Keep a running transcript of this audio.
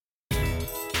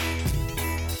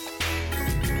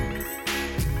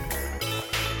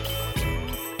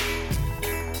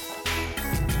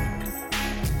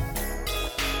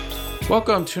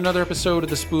Welcome to another episode of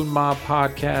the Spoon Mob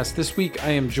Podcast. This week I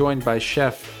am joined by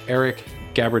Chef Eric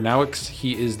Gabronowicz.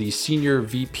 He is the Senior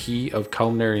VP of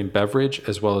Culinary and Beverage,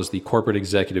 as well as the Corporate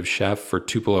Executive Chef for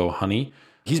Tupelo Honey.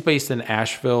 He's based in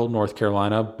Asheville, North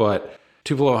Carolina, but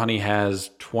Tupelo Honey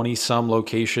has 20-some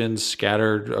locations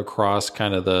scattered across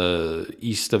kind of the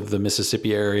east of the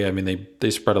Mississippi area. I mean,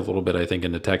 they spread a little bit, I think,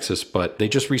 into Texas, but they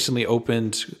just recently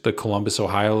opened the Columbus,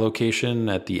 Ohio location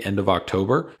at the end of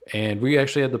October. And we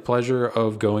actually had the pleasure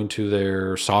of going to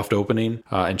their soft opening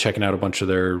and checking out a bunch of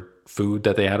their food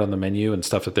that they had on the menu and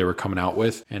stuff that they were coming out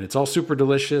with. And it's all super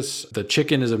delicious. The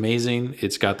chicken is amazing.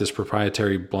 It's got this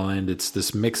proprietary blend. It's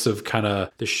this mix of kind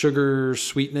of the sugar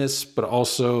sweetness, but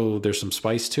also there's some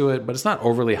spice to it, but it's not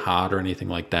overly hot or anything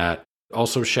like that.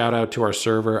 Also, shout out to our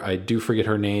server. I do forget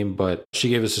her name, but she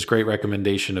gave us this great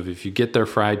recommendation of if you get their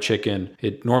fried chicken,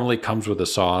 it normally comes with a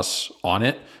sauce on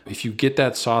it. If you get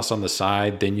that sauce on the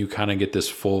side, then you kind of get this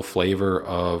full flavor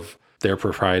of their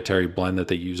proprietary blend that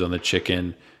they use on the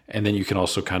chicken. And then you can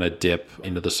also kind of dip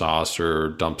into the sauce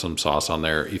or dump some sauce on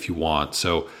there if you want.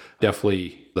 So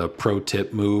definitely the pro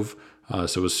tip move.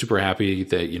 So I was super happy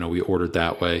that, we ordered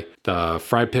that way. The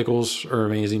fried pickles are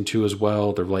amazing too as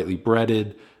well. They're lightly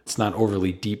breaded. It's not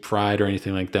overly deep fried or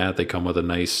anything like that. They come with a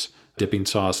nice dipping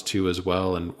sauce too as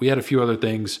well. And we had a few other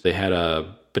things. They had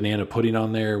a banana pudding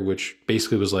on there, which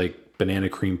basically was like banana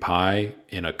cream pie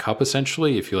in a cup,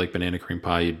 essentially. If you like banana cream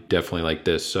pie, you definitely like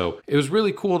this. So it was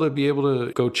really cool to be able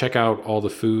to go check out all the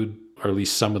food, or at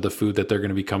least some of the food that they're going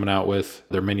to be coming out with.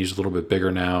 Their menu's a little bit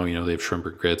bigger now. They have shrimp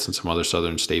and grits and some other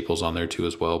Southern staples on there too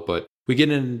as well. But we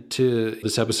get into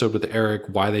this episode with Eric,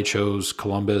 why they chose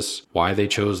Columbus, why they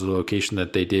chose the location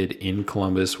that they did in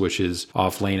Columbus, which is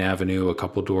off Lane Avenue, a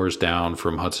couple doors down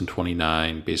from Hudson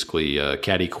 29, basically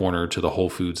catty corner to the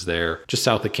Whole Foods there, just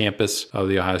south of campus of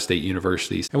the Ohio State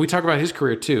University. And we talk about his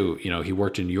career too. He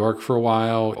worked in New York for a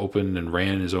while, opened and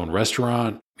ran his own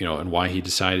restaurant. And why he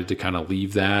decided to kind of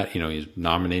leave that. He's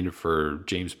nominated for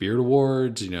James Beard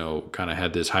Awards, kind of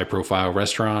had this high profile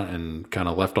restaurant and kind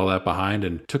of left all that behind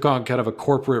and took on kind of a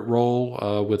corporate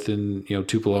role within,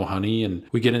 Tupelo Honey. And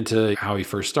we get into how he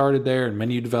first started there and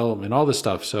menu development, all this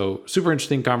stuff. So super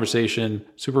interesting conversation,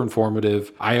 super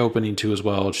informative, eye-opening too as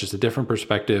well. It's just a different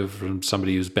perspective from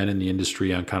somebody who's been in the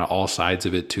industry on kind of all sides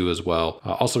of it too as well.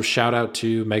 Also shout out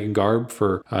to Megan Garb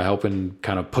for helping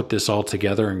kind of put this all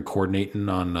together and coordinating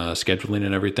on scheduling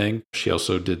and everything. She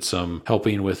also did some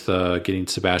helping with getting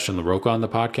Sebastian LaRocca on the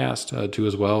podcast too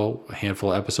as well, a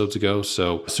handful of episodes ago.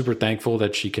 So super thankful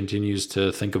that she continues to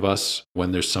think of us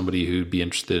when there's somebody who'd be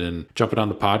interested in jumping on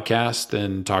the podcast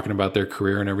and talking about their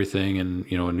career and everything, and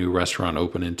a new restaurant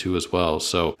opening too as well.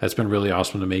 So that's been really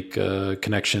awesome to make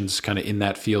connections kind of in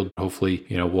that field. Hopefully,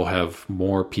 we'll have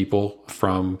more people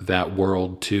from that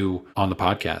world too on the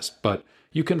podcast. But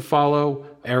you can follow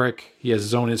Eric. He has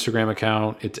his own Instagram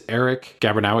account. It's Eric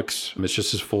Gabronowicz. It's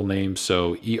just his full name.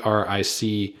 So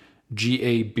EricGabronowicz.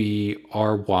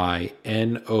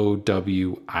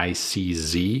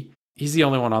 He's the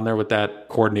only one on there with that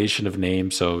coordination of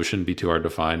names, so it shouldn't be too hard to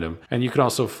find him. And you can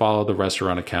also follow the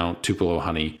restaurant account, Tupelo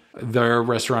Honey. Their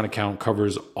restaurant account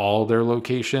covers all their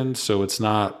locations, so it's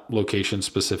not location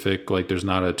specific. Like there's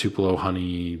not a Tupelo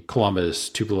Honey Columbus,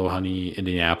 Tupelo Honey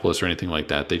Indianapolis, or anything like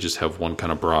that. They just have one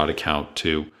kind of broad account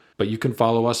too. But you can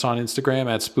follow us on Instagram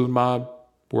at Spoon Mob.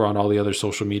 We're on all the other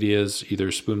social medias, either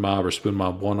Spoon Mob or Spoon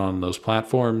Mob 1 on those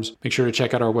platforms. Make sure to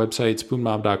check out our website,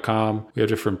 spoonmob.com. We have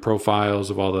different profiles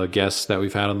of all the guests that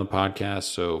we've had on the podcast.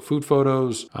 So food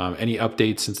photos, any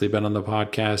updates since they've been on the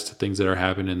podcast, things that are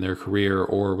happening in their career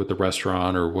or with the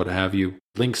restaurant or what have you.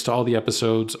 Links to all the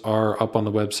episodes are up on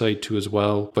the website too as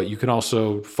well. But you can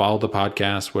also follow the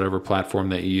podcast, whatever platform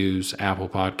that you use, Apple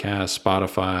Podcasts,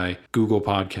 Spotify, Google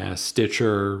Podcasts,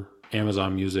 Stitcher,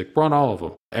 Amazon Music. We're on all of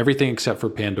them. Everything except for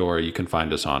Pandora, you can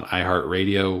find us on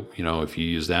iHeartRadio. If you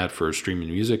use that for streaming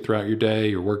music throughout your day,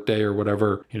 your work day or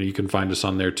whatever, you can find us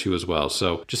on there too as well.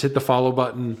 So just hit the follow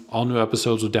button. All new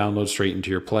episodes will download straight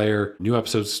into your player. New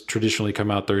episodes traditionally come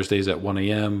out Thursdays at 1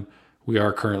 a.m. We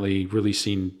are currently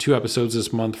releasing 2 episodes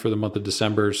this month for the month of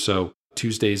December. So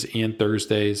Tuesdays and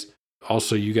Thursdays.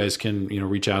 Also, you guys can,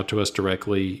 reach out to us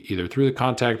directly either through the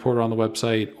contact portal on the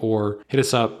website or hit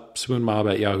us up,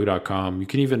 spoonmob@yahoo.com. You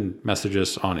can even message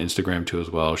us on Instagram too as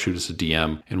well. Shoot us a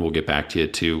DM and we'll get back to you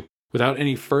too. Without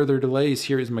any further delays,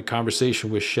 here is my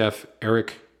conversation with Chef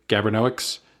Eric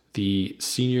Gabronowicz, the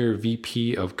Senior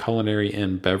VP of Culinary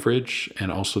and Beverage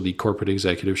and also the Corporate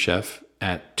Executive Chef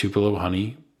at Tupelo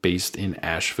Honey, based in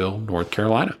Asheville, North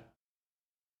Carolina.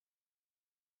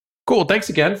 Cool. Thanks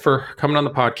again for coming on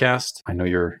the podcast. I know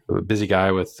you're a busy guy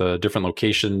with different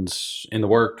locations in the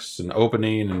works and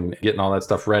opening and getting all that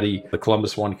stuff ready. The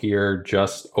Columbus one here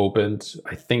just opened,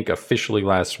 I think officially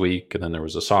last week. And then there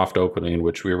was a soft opening,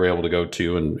 which we were able to go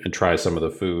to and try some of the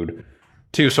food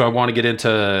too. So I want to get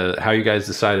into how you guys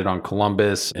decided on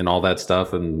Columbus and all that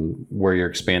stuff and where you're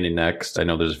expanding next. I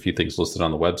know there's a few things listed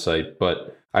on the website,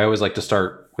 but I always like to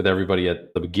start with everybody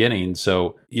at the beginning.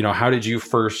 So, how did you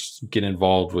first get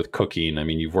involved with cooking? I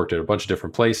mean, you've worked at a bunch of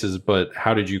different places, but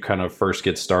how did you kind of first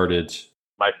get started?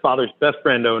 My father's best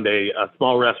friend owned a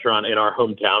small restaurant in our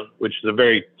hometown, which is a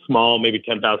very small, maybe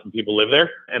 10,000 people live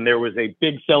there. And there was a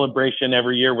big celebration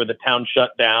every year where the town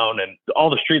shut down and all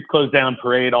the streets closed down,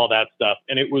 parade, all that stuff.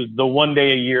 And it was the one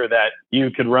day a year that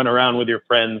you could run around with your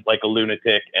friends like a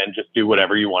lunatic and just do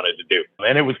whatever you wanted to do.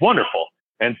 And it was wonderful.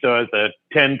 And so as a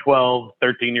 10, 12,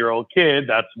 13-year-old kid,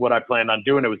 that's what I planned on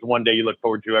doing. It was the one day you look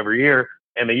forward to every year.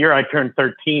 And the year I turned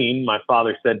 13, my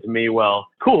father said to me, well,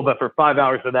 cool, but for 5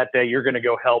 hours of that day, you're going to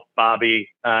go help Bobby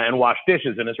and wash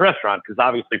dishes in his restaurant. Because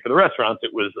obviously for the restaurants,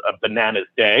 it was a bananas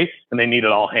day and they needed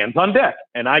all hands on deck.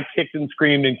 And I kicked and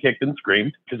screamed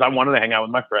because I wanted to hang out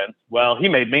with my friends. Well, he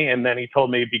made me. And then he told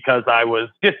me because I was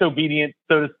disobedient,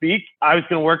 so to speak, I was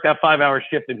going to work that 5-hour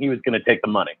shift and he was going to take the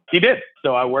money. He did.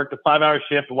 So I worked a 5-hour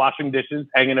shift washing dishes,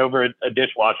 hanging over a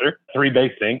dishwasher,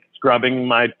 3-bay sink, scrubbing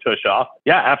my tush off.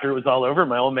 Yeah, after it was all over,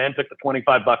 my old man took the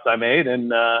 $25 I made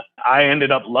and I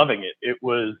ended up loving it. It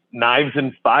was knives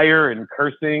and fire and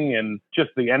cursing and just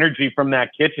the energy from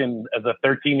that kitchen as a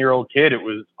 13-year-old kid. It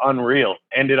was unreal.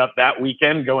 Ended up that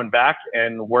weekend going back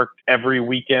and worked every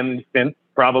weekend since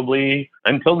probably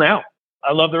until now.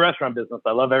 I love the restaurant business.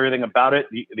 I love everything about it.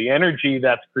 The energy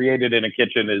that's created in a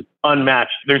kitchen is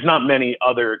unmatched. There's not many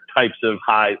other types of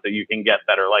highs that you can get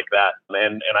that are like that.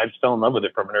 And I just fell in love with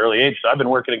it from an early age. So I've been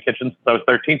working in kitchens since I was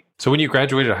 13. So when you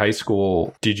graduated high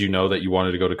school, did you know that you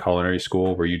wanted to go to culinary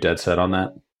school? Were you dead set on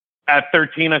that? At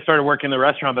 13, I started working in the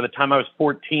restaurant. By the time I was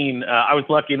 14, I was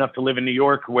lucky enough to live in New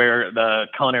York, where the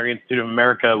Culinary Institute of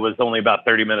America was only about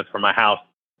 30 minutes from my house.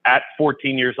 At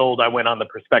 14 years old, I went on the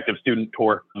prospective student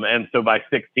tour. And so by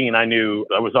 16, I knew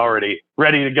I was already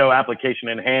ready to go, application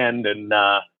in hand. And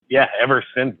ever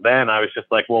since then, I was just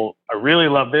like, well, I really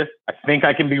love this. I think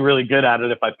I can be really good at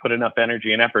it if I put enough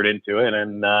energy and effort into it,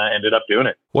 and ended up doing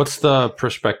it. What's the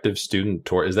prospective student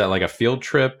tour? Is that like a field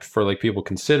trip for like people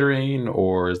considering,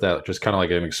 or is that just kind of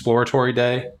like an exploratory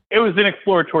day? It was an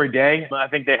exploratory day. I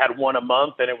think they had one a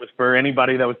month, and it was for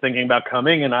anybody that was thinking about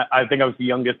coming. And I think I was the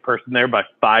youngest person there by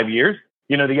 5 years.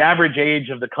 The average age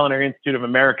of the Culinary Institute of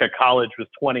America college was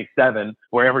 27,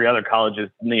 where every other college is,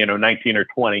 19 or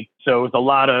 20. So it was a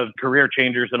lot of career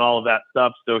changers and all of that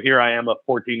stuff. So here I am, a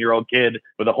 14-year-old kid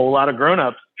with a whole lot of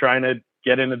grown-ups trying to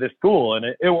get into this school. And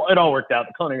it all worked out.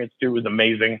 The Culinary Institute was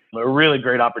amazing, a really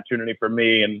great opportunity for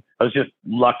me. And I was just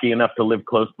lucky enough to live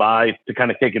close by to kind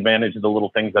of take advantage of the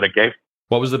little things that it gave.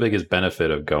 What was the biggest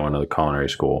benefit of going to the culinary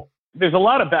school? There's a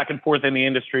lot of back and forth in the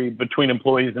industry between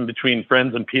employees and between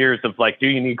friends and peers of like, do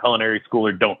you need culinary school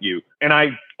or don't you? And I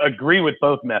agree with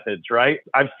both methods, right?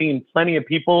 I've seen plenty of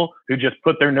people who just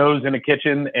put their nose in a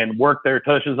kitchen and work their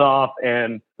tushes off,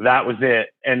 and that was it,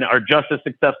 and are just as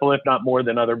successful, if not more,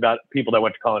 than other people that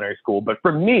went to culinary school. But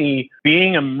for me,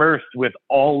 being immersed with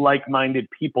all like-minded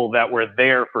people that were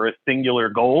there for a singular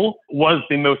goal was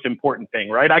the most important thing,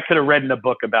 right? I could have read in a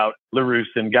book about Larousse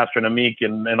and gastronomique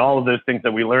and all of those things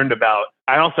that we learned about.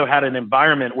 I also had an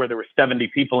environment where there were 70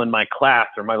 people in my class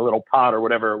or my little pod or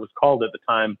whatever it was called at the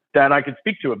time that I could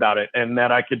speak to about it and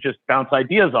that I could just bounce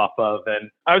ideas off of. And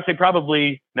I would say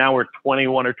probably now we're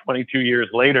 21 or 22 years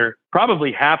later,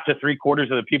 probably half to 3/4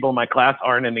 of the people in my class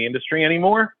aren't in the industry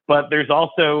anymore. But there's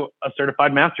also a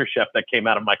certified master chef that came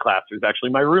out of my class, who's actually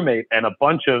my roommate, and a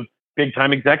bunch of big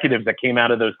time executives that came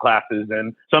out of those classes,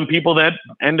 and some people that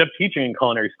end up teaching in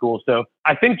culinary school. So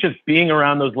I think just being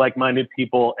around those like-minded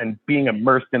people and being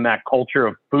immersed in that culture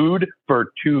of food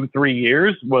for 2-3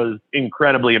 years was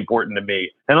incredibly important to me.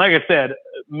 And like I said,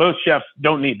 most chefs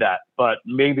don't need that, but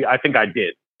maybe I think I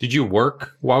did. Did you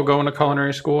work while going to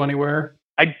culinary school anywhere?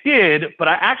 I did, but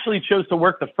I actually chose to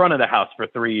work the front of the house for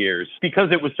 3 years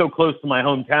because it was so close to my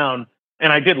hometown.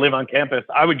 And I did live on campus.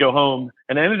 I would go home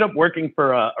and I ended up working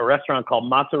for a restaurant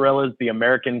called Mozzarella's The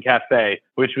American Cafe,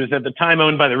 which was at the time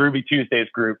owned by the Ruby Tuesdays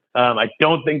group. I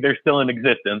don't think they're still in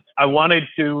existence. I wanted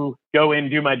to go in,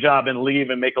 do my job, and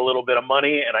leave and make a little bit of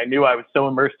money. And I knew I was so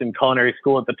immersed in culinary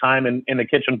school at the time and in the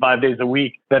kitchen 5 days a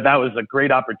week that was a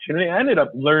great opportunity. I ended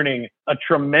up learning a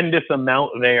tremendous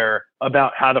amount there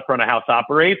about how the front of house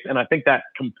operates. And I think that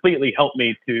completely helped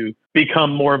me to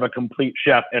become more of a complete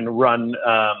chef and run,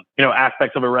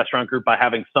 aspects of a restaurant group by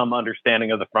having some understanding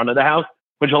understanding of the front of the house,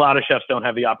 which a lot of chefs don't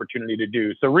have the opportunity to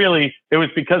do. So really, it was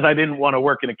because I didn't want to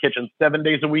work in a kitchen 7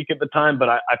 days a week at the time, but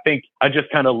I think I just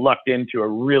kind of lucked into a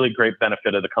really great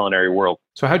benefit of the culinary world.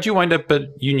 So how'd you wind up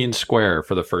at Union Square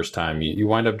for the first time? You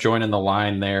wind up joining the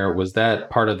line there. Was that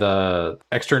part of the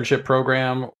externship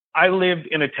program? I lived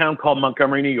in a town called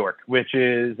Montgomery, New York, which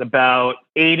is about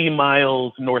 80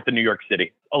 miles north of New York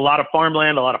City. A lot of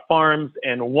farmland, a lot of farms.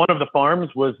 And one of the farms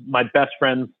was my best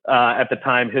friend's, at the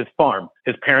time, his farm.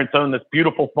 His parents owned this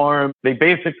beautiful farm. They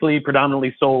basically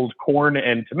predominantly sold corn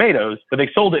and tomatoes, but they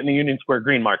sold it in the Union Square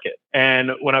Green Market.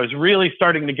 And when I was really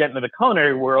starting to get into the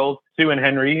culinary world, Sue and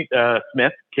Henry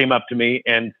Smith came up to me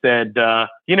and said,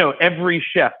 every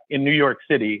chef in New York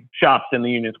City shops in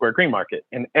the Union Square Green Market,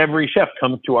 and every chef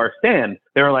comes to our stand.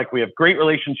 They were like, we have great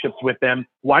relationships with them.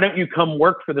 Why don't you come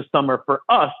work for the summer for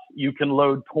us? You can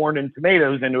load corn and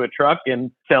tomatoes into a truck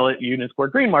and sell it at Union Square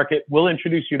Green Market. We'll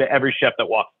introduce you to every chef that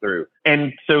walks through.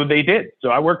 And so they did. So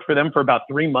I worked for them for about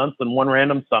 3 months in one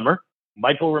random summer.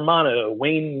 Michael Romano,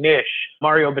 Wayne Nish,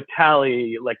 Mario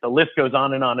Batali, like the list goes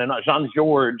on and on and on.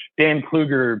 Jean-Georges, Dan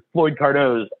Kluger, Floyd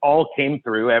Cardoz all came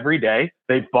through every day.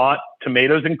 They bought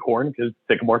tomatoes and corn because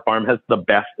Sycamore Farm has the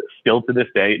best still to this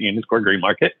day at Union Square Green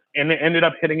Market. And it ended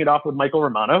up hitting it off with Michael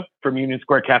Romano from Union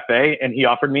Square Cafe, and he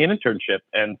offered me an internship.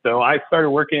 And so I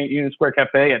started working at Union Square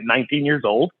Cafe at 19 years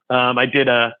old. I did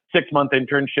a 6-month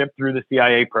internship through the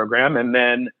CIA program, and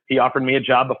then he offered me a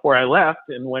job before I left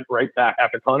and went right back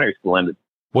after culinary school ended.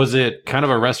 Was it kind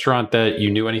of a restaurant that you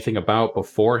knew anything about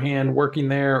beforehand working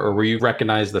there, or were you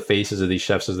recognize the faces of these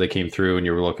chefs as they came through and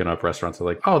you were looking up restaurants and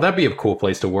like, oh, that'd be a cool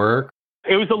place to work?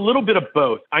 It was a little bit of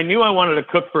both. I knew I wanted to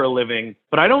cook for a living,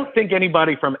 but I don't think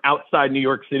anybody from outside New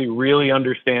York City really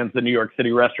understands the New York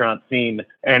City restaurant scene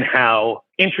and how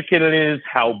intricate it is,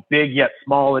 how big yet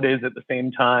small it is at the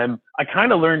same time. I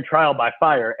kind of learned trial by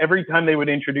fire. Every time they would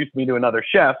introduce me to another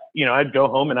chef, I'd go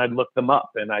home and I'd look them up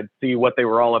and I'd see what they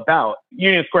were all about.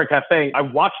 Union Square Cafe, I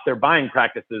watched their buying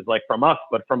practices, like from us,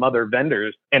 but from other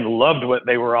vendors, and loved what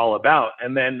they were all about.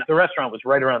 And then the restaurant was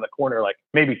right around the corner, like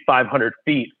maybe 500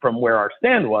 feet from where our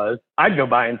stand was. I'd go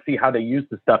by and see how they use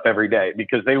the stuff every day,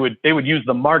 because they would use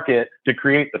the market to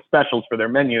create the specials for their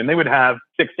menu. And they would have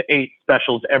 6 to 8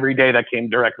 specials every day that came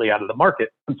directly out of the market.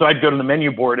 And so I'd go to the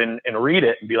menu board and read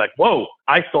it and be like, whoa,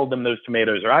 I sold them those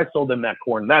tomatoes, or I sold them that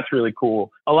corn. That's really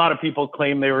cool. A lot of people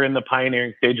claim they were in the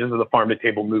pioneering stages of the farm to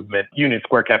table movement. Union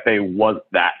Square Cafe was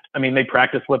that. I mean, they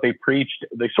practiced what they preached.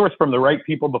 They sourced from the right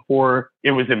people before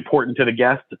it was important to the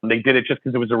guests. They did it just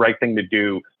because it was the right thing to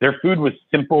do. Their food was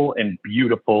simple and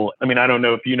beautiful. I mean, I don't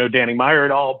know if you know Danny Meyer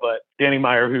at all, but Danny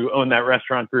Meyer, who owned that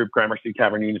restaurant group, Gramercy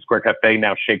Tavern, Union Square Cafe,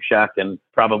 now Shake Shack, and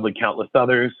probably countless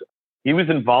others, he was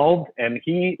involved, and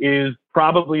he is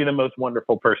probably the most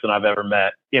wonderful person I've ever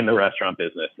met in the restaurant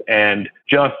business. And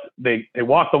just, they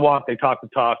walked the walk, they talked the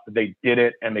talk, they did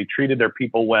it, and they treated their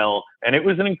people well. And it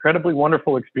was an incredibly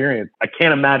wonderful experience. I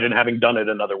can't imagine having done it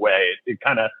another way. It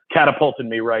kind of catapulted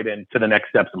me right into the next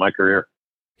steps of my career.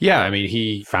 Yeah, I mean,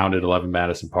 he founded 11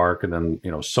 Madison Park and then,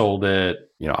 sold it.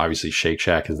 Obviously Shake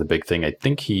Shack is the big thing. I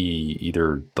think he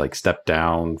either stepped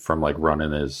down from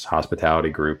running his hospitality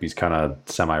group. He's kind of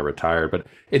semi-retired, but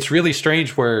it's really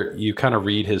strange where you kind of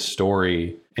read his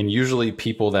story, and usually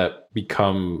people that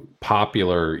become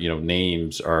popular,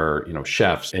 names are,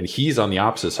 chefs. And he's on the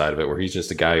opposite side of it, where he's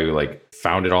just a guy who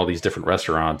founded all these different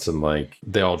restaurants, and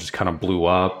they all just kind of blew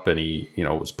up, and he,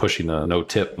 was pushing the no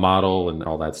tip model and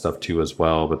all that stuff too as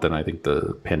well. But then I think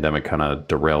the pandemic kind of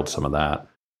derailed some of that.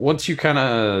 Once you kind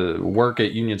of work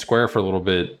at Union Square for a little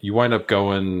bit, you wind up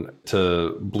going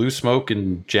to Blue Smoke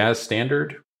and Jazz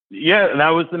Standard. Yeah, that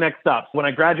was the next stop. When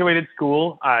I graduated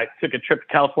school, I took a trip to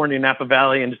California, Napa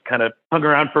Valley, and just kind of hung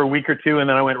around for a week or two, and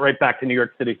then I went right back to New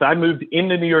York City. So I moved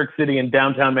into New York City in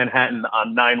downtown Manhattan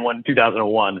on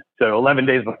 9/1/2001. So 11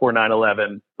 days before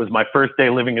 9/11 was my first day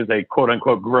living as a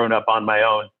quote-unquote grown-up on my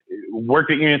own.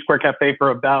 Worked at Union Square Cafe for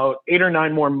about 8 or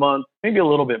 9 more months, maybe a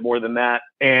little bit more than that.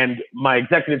 And my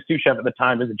executive sous chef at the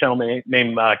time is a gentleman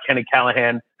named Kenny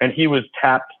Callahan, and he was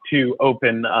tapped to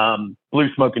open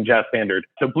Blue Smoke and Jazz Standard.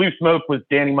 So Blue Smoke was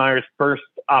Danny Meyer's first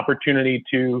opportunity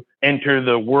to enter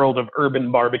the world of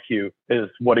urban barbecue, is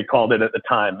what he called it at the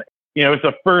time. It's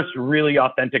the first really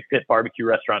authentic pit barbecue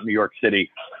restaurant in New York City.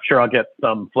 Sure, I'll get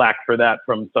some flack for that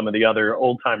from some of the other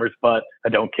old timers, but I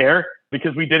don't care,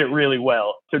 because we did it really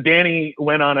well. So Danny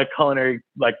went on a culinary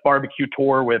barbecue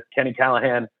tour with Kenny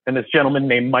Callahan and this gentleman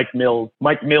named Mike Mills.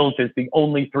 Mike Mills is the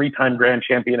only 3-time grand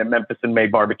champion at Memphis and May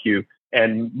barbecue.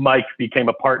 And Mike became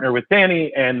a partner with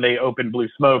Danny, and they opened Blue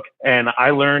Smoke. And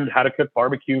I learned how to cook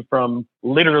barbecue from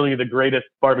literally the greatest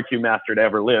barbecue master to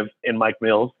ever live in Mike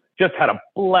Mills, just had a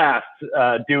blast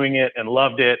doing it and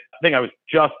loved it. I think I was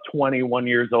just 21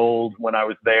 years old when I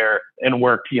was there and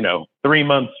worked, 3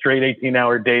 months straight,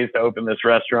 18-hour days to open this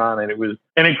restaurant. And it was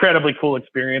an incredibly cool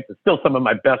experience. It's still some of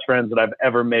my best friends that I've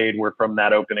ever made were from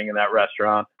that opening in that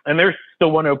restaurant. And there's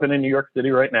still one open in New York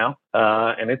City right now.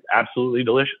 And it's absolutely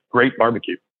delicious. Great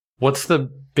barbecue. What's the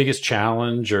biggest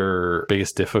challenge or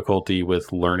biggest difficulty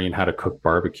with learning how to cook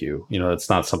barbecue? It's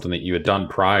not something that you had done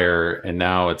prior, and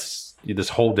now it's this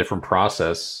whole different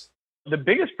process. The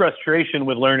biggest frustration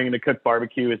with learning to cook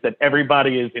barbecue is that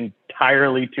everybody is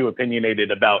entirely too opinionated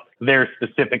about their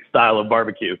specific style of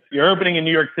barbecue. You're opening in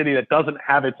New York City that doesn't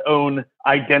have its own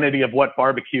identity of what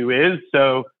barbecue is.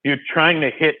 So you're trying to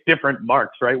hit different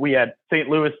marks, right? We had St.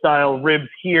 Louis style ribs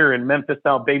here and Memphis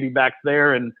style baby backs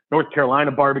there and North Carolina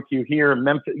barbecue here and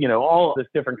Memphis, all this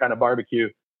different kind of barbecue.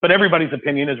 But everybody's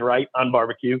opinion is right on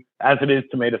barbecue, as it is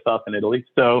tomato sauce in Italy.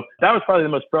 So that was probably the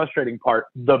most frustrating part.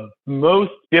 The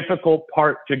most difficult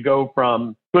part to go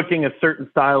from cooking a certain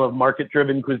style of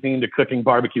market-driven cuisine to cooking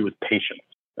barbecue was patience.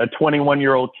 A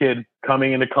 21-year-old kid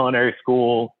coming into culinary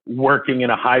school, working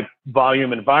in a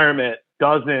high-volume environment,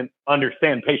 doesn't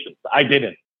understand patience. I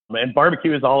didn't. And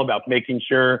barbecue is all about making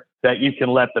sure that you can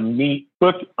let the meat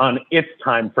cook on its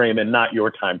time frame and not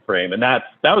your time frame. And that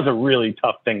was a really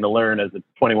tough thing to learn as a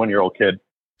 21-year-old kid.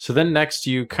 So then next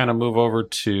you kind of move over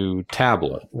to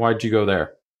Tabla. Why'd you go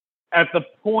there? At the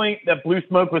point that Blue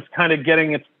Smoke was kind of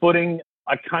getting its footing,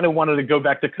 I kind of wanted to go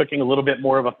back to cooking a little bit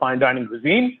more of a fine dining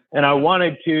cuisine. And I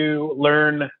wanted to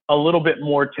learn a little bit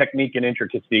more technique and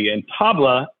intricacy. And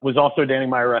Tabla was also a Danny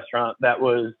Meyer restaurant that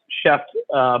was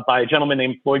chefed by a gentleman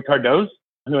named Floyd Cardoz,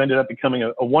 who ended up becoming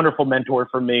a wonderful mentor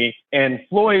for me. And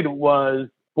Floyd was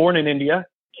born in India,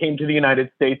 came to the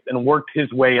United States and worked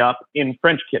his way up in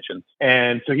French kitchens.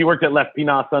 And so he worked at Les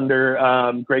Pinasse under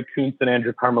Greg Kuntz and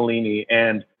Andrew Carmelini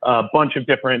and a bunch of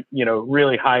different,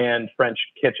 really high-end French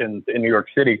kitchens in New York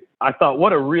City. I thought,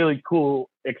 what a really cool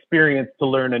experience to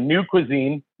learn a new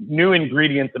cuisine, new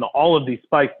ingredients and all of these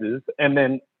spices, and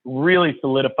then really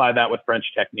solidify that with French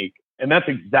technique. And that's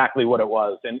exactly what it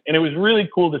was. And it was really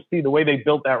cool to see the way they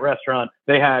built that restaurant.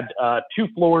 They had 2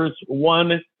 floors,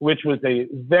 one which was a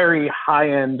very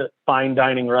high-end fine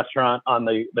dining restaurant on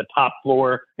the top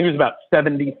floor. I think it was about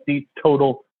 70 seats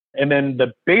total. And then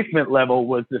the basement level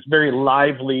was this very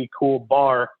lively, cool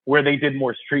bar where they did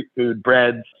more street food,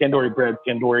 breads,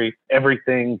 tandoori,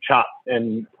 everything, chops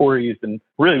and puris, and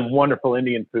really wonderful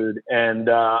Indian food. And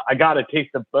I got a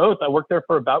taste of both. I worked there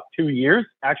for about 2 years,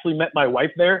 actually met my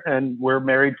wife there, and we're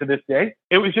married to this day.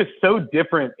 It was just so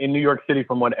different in New York City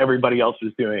from what everybody else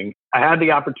was doing. I had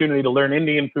the opportunity to learn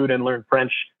Indian food and learn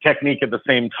French technique at the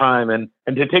same time. And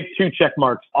to take 2 check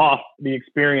marks off the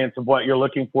experience of what you're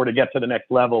looking for to get to the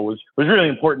next level was really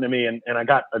important to me. And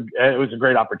it was a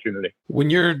great opportunity. When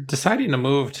you're deciding to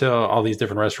move to all these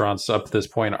different restaurants up to this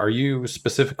point, are you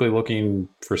specifically looking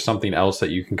for something else that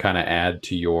you can kind of add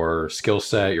to your skill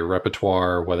set, your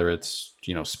repertoire, whether it's,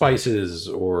 spices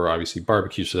or obviously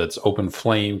barbecue, so that's open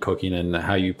flame cooking and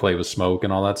how you play with smoke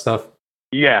and all that stuff?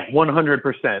 Yeah,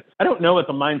 100%. I don't know what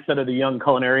the mindset of the young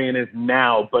culinarian is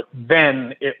now, but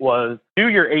then it was do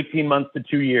your 18 months to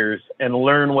 2 years and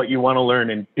learn what you want to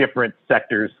learn in different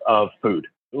sectors of food.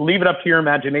 Leave it up to your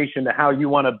imagination to how you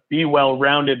want to be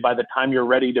well-rounded by the time you're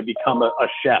ready to become a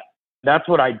chef. That's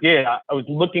what I did. I was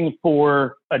looking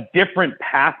for a different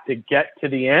path to get to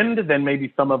the end than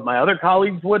maybe some of my other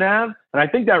colleagues would have. And I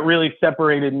think that really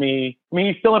separated me. I mean,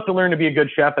 you still have to learn to be a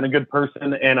good chef and a good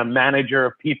person and a manager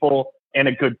of people and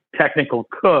a good technical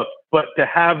cook. But to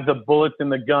have the bullets in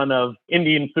the gun of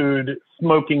Indian food,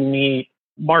 smoking meat,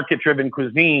 market-driven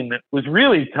cuisine was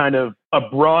really kind of a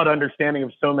broad understanding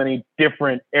of so many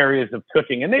different areas of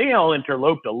cooking. And they all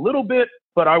interloped a little bit,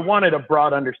 but I wanted a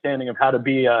broad understanding of how to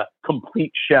be a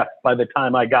complete chef by the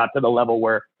time I got to the level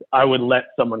where I would let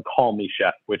someone call me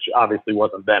chef, which obviously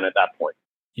wasn't then at that point.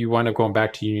 You wind up going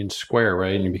back to Union Square,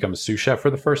 right? And you become a sous chef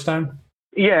for the first time?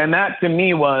 Yeah, and that to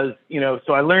me was,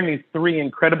 so I learned these 3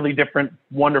 incredibly different,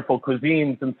 wonderful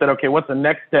cuisines and said, okay, what's the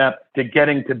next step to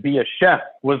getting to be a chef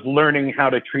was learning how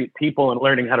to treat people and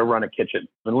learning how to run a kitchen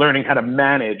and learning how to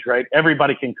manage, right?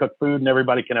 Everybody can cook food and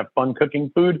everybody can have fun cooking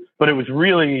food, but it was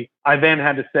really, I then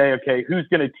had to say, okay, who's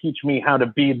going to teach me how to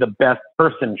be the best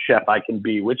person chef I can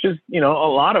be, which is, a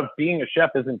lot of being a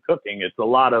chef isn't cooking. It's a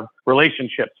lot of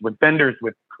relationships with vendors,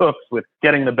 with cooks, with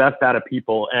getting the best out of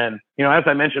people. And, as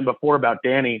I mentioned before about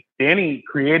Danny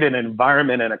created an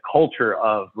environment and a culture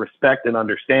of respect and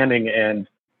understanding and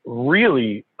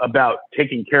really about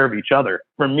taking care of each other.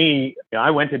 For me,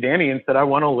 I went to Danny and said, I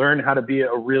want to learn how to be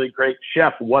a really great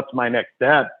chef. What's my next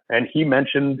step? And he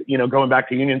mentioned, going back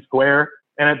to Union Square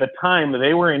And at the time,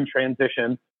 they were in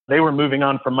transition. They were moving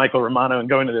on from Michael Romano and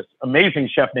going to this amazing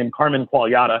chef named Carmen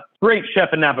Quagliata, great chef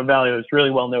in Napa Valley. It was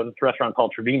really well known. It's a restaurant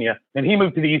called Trevinia. And he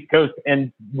moved to the East Coast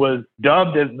and was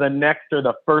dubbed as the next or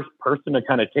the first person to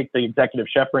kind of take the executive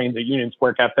chef reins at Union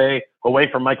Square Cafe away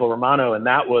from Michael Romano. And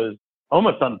that was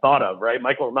almost unthought of, right?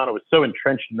 Michael Romano was so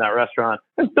entrenched in that restaurant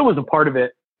and still was a part of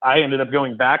it. I ended up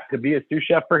going back to be a sous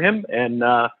chef for him, and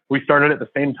we started at the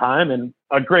same time, and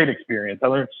a great experience. I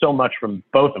learned so much from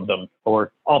both of them,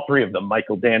 or all three of them,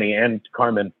 Michael, Danny, and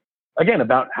Carmen, again,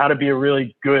 about how to be a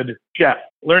really good chef.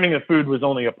 Learning the food was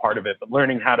only a part of it, but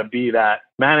learning how to be that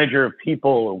manager of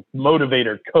people,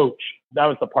 motivator, coach, that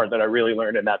was the part that I really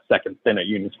learned in that second stint at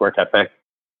Union Square Cafe.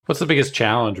 What's the biggest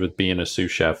challenge with being a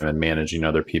sous chef and managing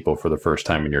other people for the first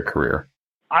time in your career?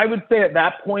 I would say at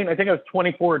that point, I think I was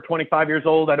 24 or 25 years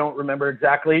old. I don't remember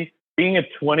exactly. Being a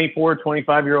 24,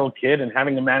 25-year-old kid and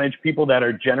having to manage people that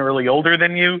are generally older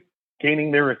than you, gaining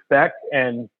their respect,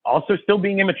 and also still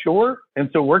being immature. And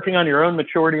so working on your own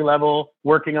maturity level,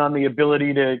 working on the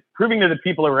ability to proving to the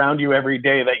people around you every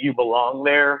day that you belong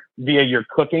there via your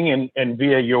cooking and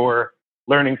via your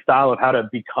learning style of how to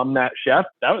become that chef,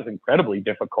 that was incredibly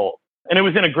difficult. And it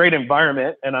was in a great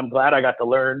environment, and I'm glad I got to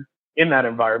learn in that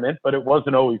environment, but it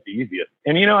wasn't always the easiest.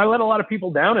 And, I let a lot of people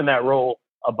down in that role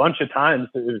a bunch of times.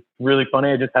 It was really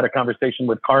funny. I just had a conversation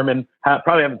with Carmen,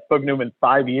 probably haven't spoken to him in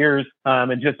 5 years,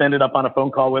 and just ended up on a phone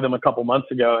call with him a couple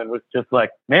months ago and was just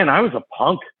like, man, I was a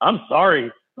punk. I'm sorry.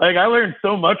 Like, I learned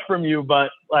so much from you, but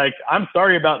like, I'm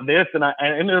sorry about this. And I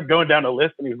ended up going down a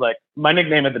list, and he was like, my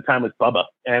nickname at the time was Bubba.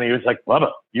 And he was like, Bubba,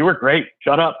 you were great.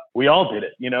 Shut up. We all did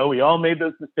it. We all made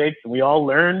those mistakes and we all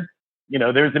learned.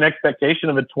 There's an expectation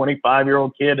of a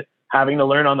 25-year-old kid having to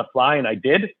learn on the fly, and I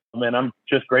did. And I'm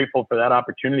just grateful for that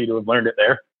opportunity to have learned it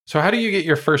there. So how do you get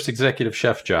your first executive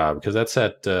chef job? Because that's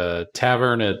at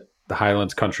Tavern at the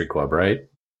Highlands Country Club, right?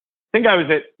 I think I was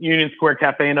at Union Square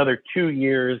Cafe another 2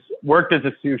 years, worked as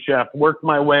a sous chef, worked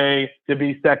my way to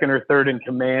be second or third in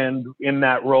command in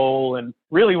that role, and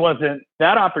really wasn't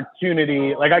that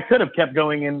opportunity. Like, I could have kept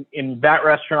going in that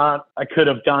restaurant. I could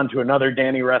have gone to another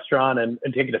Danny restaurant and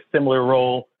taken a similar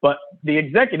role. But the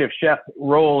executive chef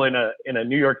role in a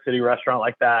New York City restaurant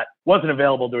like that wasn't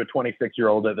available to a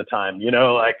 26-year-old at the time.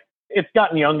 It's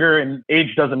gotten younger and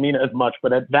age doesn't mean as much,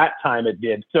 but at that time it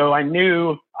did. So I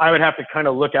knew I would have to kind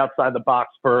of look outside the box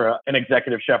for an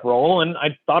executive chef role, and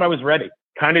I thought I was ready.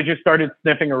 Kind of just started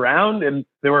sniffing around, and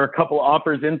there were a couple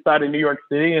offers inside of New York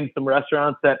City and some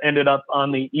restaurants that ended up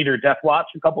on the eat or death watch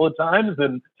a couple of times.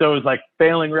 And so it was like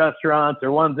failing restaurants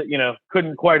or ones that,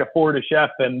 couldn't quite afford a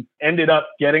chef, and ended up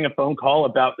getting a phone call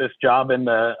about this job in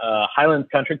the Highlands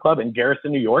Country Club in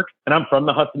Garrison, New York. And I'm from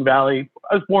the Hudson Valley.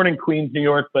 I was born in Queens, New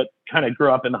York, but kind of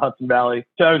grew up in the Hudson Valley.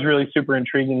 So that was really super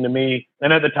intriguing to me.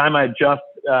 And at the time I had just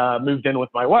moved in with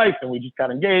my wife, and we just got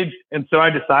engaged. And so I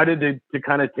decided to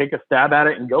kind of take a stab at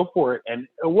it and go for it. And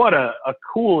what a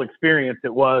cool experience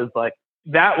it was. Like,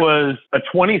 that was a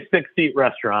 26-seat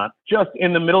restaurant just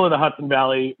in the middle of the Hudson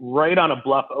Valley, right on a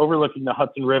bluff overlooking the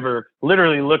Hudson River,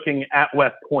 literally looking at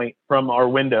West Point from our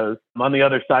windows on the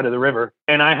other side of the river.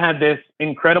 And I had this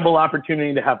incredible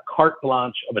opportunity to have carte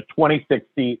blanche of a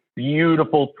 26-seat,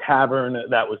 beautiful tavern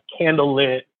that was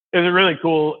candlelit. It was a really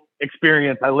cool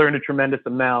experience. I learned a tremendous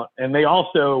amount, and they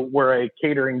also were a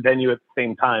catering venue at the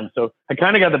same time. So I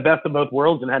kind of got the best of both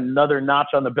worlds and had another notch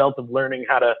on the belt of learning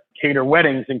how to cater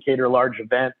weddings and cater large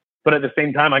events. But at the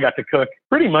same time, I got to cook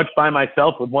pretty much by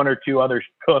myself with one or two other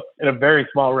cooks in a very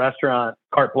small restaurant,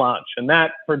 carte blanche. And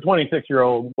that, for a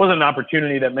 26-year-old, wasn't an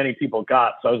opportunity that many people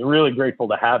got. So I was really grateful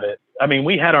to have it. I mean,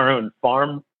 we had our own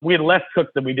farm. We had less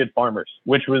cooks than we did farmers,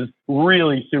 which was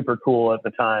really super cool at the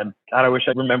time. God, I wish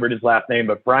I remembered his last name,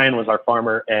 but Brian was our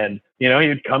farmer. And,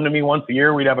 he'd come to me once a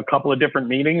year. We'd have a couple of different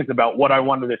meetings about what I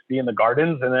wanted to see in the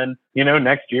gardens. And then,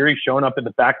 next year he's showing up at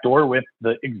the back door with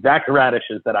the exact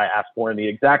radishes that I asked for and the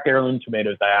exact heirloom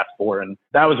tomatoes I asked for. And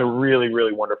that was a really,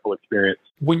 really wonderful experience.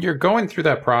 When you're going through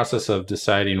that process of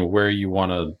deciding where you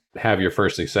want to have your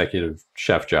first executive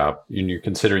chef job, and you're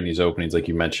considering these openings, like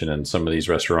you mentioned, and some of these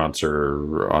restaurants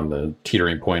are on the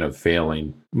teetering point of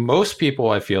failing, most people,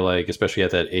 I feel like, especially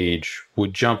at that age,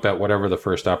 would jump at whatever the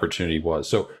first opportunity was.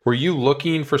 So were you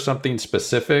looking for something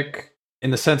specific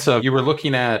in the sense of you were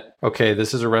looking at, okay,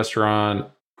 this is a restaurant,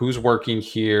 who's working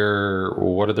here,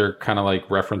 what are their kind of like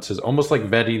references, almost like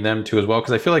vetting them too as well?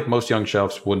 Because I feel like most young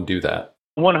chefs wouldn't do that.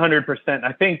 100%.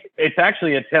 I think it's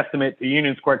actually a testament to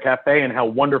Union Square Cafe and how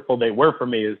wonderful they were for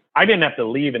me. Is I didn't have to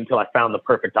leave until I found the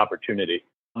perfect opportunity.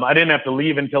 I didn't have to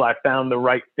leave until I found the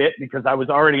right fit, because I was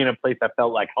already in a place that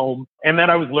felt like home and that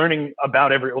I was learning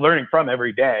from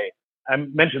every day. I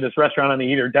mentioned this restaurant on the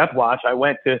Eat or Death Watch. I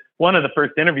went to one of the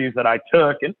first interviews that I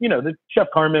took, and the Chef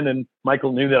Carmen and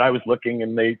Michael knew that I was looking,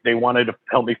 and they wanted to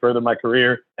help me further my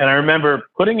career. And I remember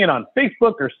putting it on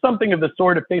Facebook or something of the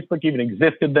sort. If Facebook even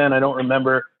existed then, I don't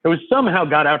remember. It was somehow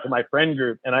got out to my friend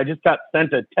group, and I just got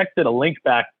texted a link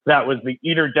back that was the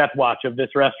Eat or Death Watch of this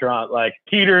restaurant, like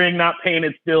catering, not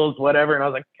painted stills, whatever. And I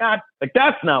was like, God, like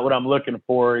that's not what I'm looking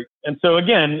for. And so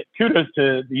again, kudos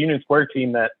to the Union Square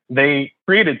team that they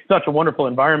created such a wonderful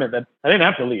environment that I didn't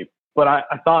have to leave. But I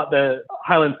thought the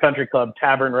Highlands Country Club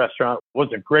Tavern Restaurant was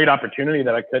a great opportunity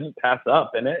that I couldn't pass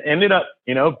up. And it ended up,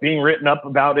 being written up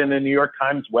about in the New York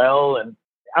Times well. And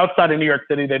outside of New York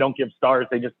City, they don't give stars.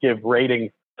 They just give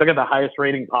ratings. So I got the highest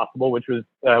rating possible, which was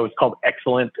called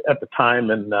excellent at the time.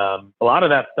 And a lot of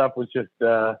that stuff was just,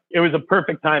 it was a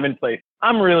perfect time and place.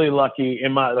 I'm really lucky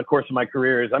in the course of my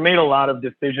career is I made a lot of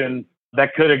decisions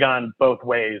that could have gone both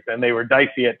ways, and they were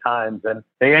dicey at times, and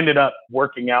they ended up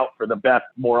working out for the best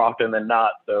more often than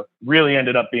not. So really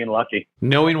ended up being lucky.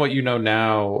 Knowing what you know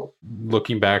now,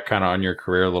 looking back kind of on your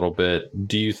career a little bit,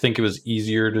 do you think it was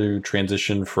easier to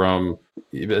transition from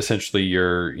essentially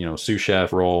your, sous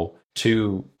chef role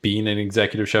to being an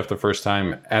executive chef the first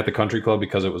time at the Country Club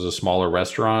because it was a smaller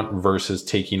restaurant versus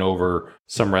taking over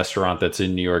some restaurant that's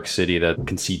in New York City that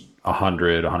can seat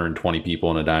 100, 120 people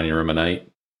in a dining room a night?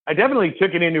 I definitely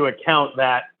took it into account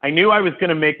that I knew I was going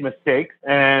to make mistakes,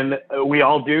 and we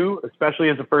all do, especially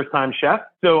as a first-time chef.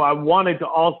 So I wanted to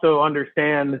also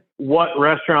understand what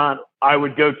restaurant I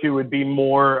would go to would be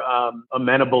more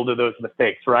amenable to those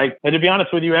mistakes, right? And to be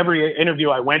honest with you, every interview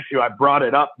I went to, I brought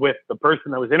it up with the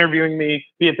person that was interviewing me,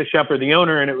 be it the chef or the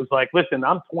owner, and it was like, listen,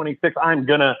 I'm 26, I'm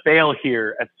going to fail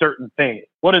here at certain things.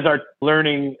 What is our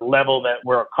learning level that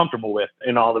we're comfortable with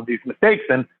in all of these mistakes?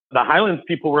 And the Highlands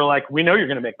people were like, we know you're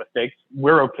going to make mistakes.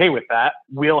 We're okay with that.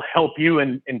 We'll help you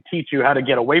and teach you how to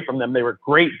get away from them. They were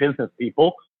great business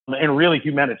people and really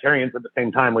humanitarians at the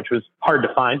same time, which was hard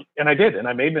to find. And I did. And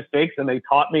I made mistakes, and they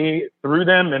taught me through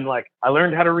them. And I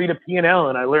learned how to read a P&L,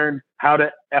 and I learned how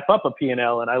to F up a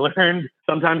P&L. And I learned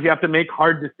sometimes you have to make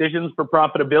hard decisions for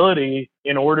profitability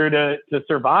in order to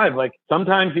survive.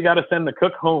 Sometimes you got to send the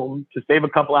cook home to save a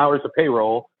couple hours of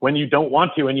payroll when you don't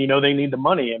want to, and they need the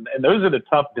money. And those are the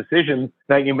tough decisions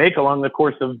that you make along the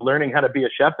course of learning how to be a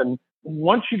chef. And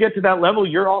once you get to that level,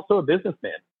 you're also a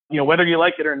businessman. Whether you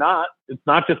like it or not, it's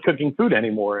not just cooking food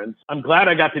anymore. And I'm glad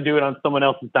I got to do it on someone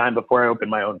else's dime before I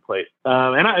opened my own place.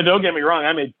 Don't get me wrong,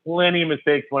 I made plenty of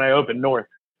mistakes when I opened North.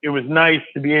 It was nice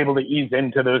to be able to ease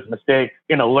into those mistakes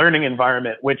in a learning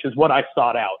environment, which is what I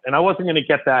sought out. And I wasn't going to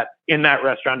get that in that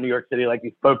restaurant in New York City, like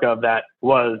you spoke of, that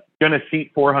was going to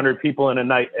seat 400 people in a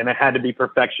night, and it had to be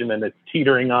perfection, and it's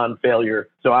teetering on failure.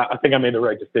 So I think I made the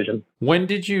right decision. When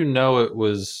did you know it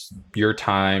was your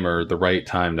time or the right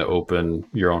time to open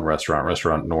your own restaurant,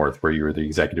 Restaurant North, where you were the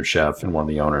executive chef and one of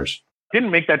the owners?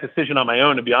 Didn't make that decision on my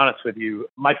own, to be honest with you.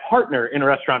 My partner in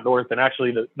Restaurant North, and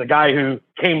actually the guy who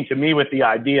came to me with the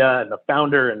idea and the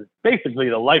founder and basically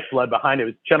the lifeblood behind it,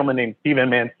 was a gentleman named Steven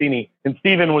Mancini. And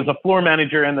Steven was a floor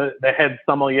manager and the head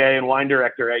sommelier and wine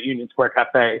director at Union Square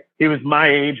Cafe. He was my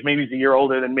age, maybe he's a year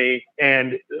older than me.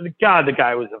 And God, the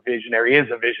guy was a visionary, is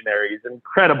a visionary. He's an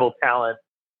incredible talent.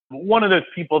 One of those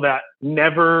people that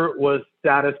never was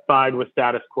satisfied with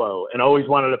status quo and always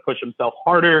wanted to push himself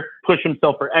harder, push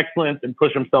himself for excellence, and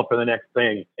push himself for the next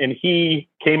thing. And he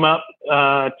came up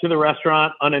to the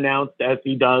restaurant unannounced, as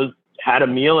he does, had a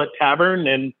meal at Tavern,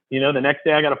 and the next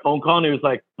day I got a phone call, and he was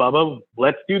like, Bubba,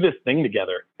 let's do this thing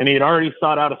together. And he had already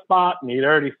sought out a spot, and he'd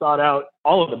already sought out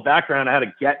all of the background on how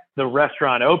to get the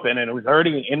restaurant open, and it was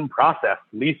already in process.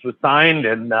 Lease was signed,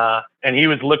 and he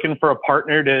was looking for a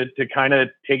partner to kind of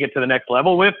take it to the next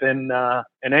level with, and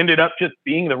ended up just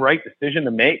being the right decision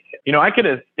to make. I could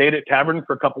have stayed at Tavern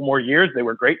for a couple more years. They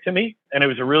were great to me, and it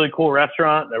was a really cool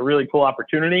restaurant, a really cool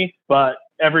opportunity, but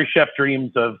every chef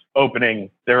dreams of opening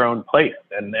their own place,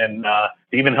 and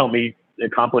Steven helped me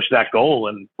accomplish that goal,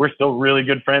 and we're still really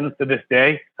good friends to this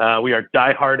day. We are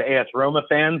diehard AS Roma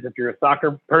fans if you're a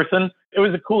soccer person. It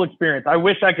was a cool experience. I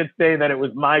wish I could say that it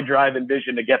was my drive and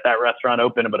vision to get that restaurant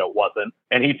open, but it wasn't.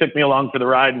 And he took me along for the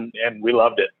ride, and we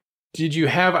loved it. Did you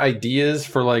have ideas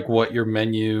for what your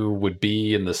menu would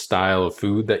be and the style of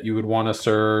food that you would want to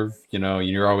serve?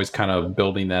 You're always kind of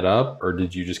building that up, or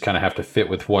did you just kind of have to fit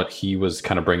with what he was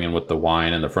kind of bringing with the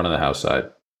wine and the front of the house side?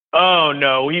 Oh,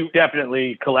 no, we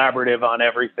definitely collaborative on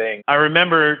everything. I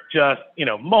remember just,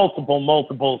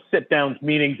 multiple sit downs,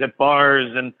 meetings at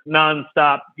bars and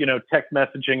nonstop, text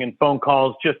messaging and phone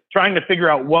calls, just trying to figure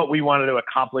out what we wanted to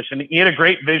accomplish. And he had a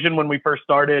great vision when we first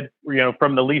started,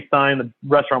 from the lease sign. The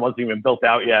restaurant wasn't even built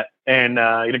out yet. And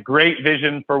he had a great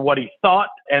vision for what he thought.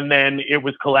 And then it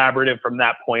was collaborative from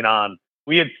that point on.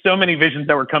 We had so many visions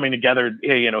that were coming together.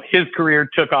 His career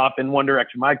took off in one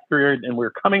direction, my career, and we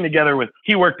were coming together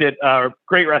he worked at a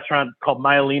great restaurant called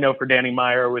Maialino for Danny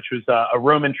Meyer, which was a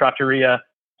Roman trattoria.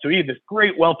 So he had this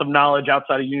great wealth of knowledge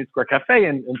outside of Union Square Cafe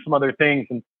and some other things.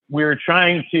 And we were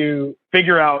trying to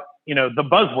figure out, the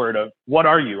buzzword of what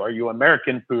are you? Are you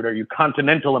American food? Are you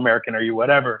continental American? Are you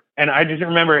whatever? And I just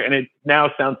remember, and it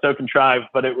now sounds so contrived,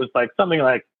 but it was like something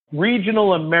like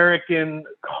regional American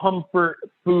comfort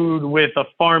food with a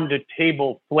farm to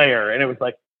table flair. And it was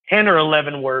like 10 or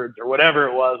 11 words or whatever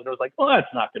it was. And it was like, well, that's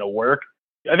not going to work.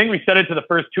 I think we said it to the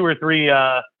first 2 or 3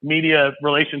 media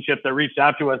relationships that reached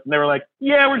out to us. And they were like,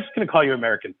 yeah, we're just going to call you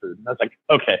American food. And I was like,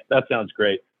 okay, that sounds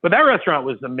great. But that restaurant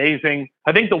was amazing.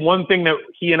 I think the one thing that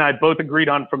he and I both agreed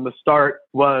on from the start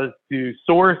was to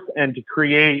source and to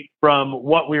create from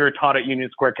what we were taught at Union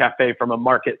Square Cafe from a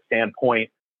market standpoint.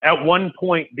 At one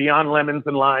point, beyond lemons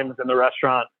and limes in the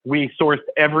restaurant, we sourced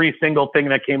every single thing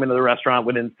that came into the restaurant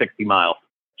within 60 miles.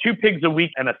 2 pigs a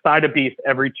week and a side of beef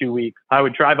every 2 weeks. I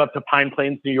would drive up to Pine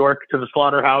Plains, New York to the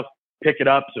slaughterhouse, pick it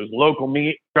up. So it was local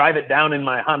meat, drive it down in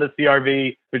my Honda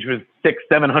CRV, which was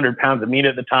 600-700 pounds of meat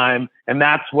at the time. And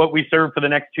that's what we served for the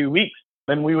next 2 weeks.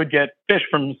 Then we would get fish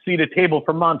from Sea to Table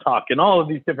from Montauk and all of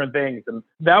these different things. And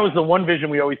that was the one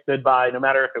vision we always stood by, no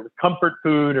matter if it was comfort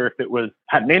food or if it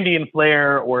had an Indian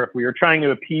flair or if we were trying to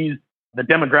appease the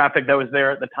demographic that was there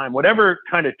at the time. Whatever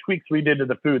kind of tweaks we did to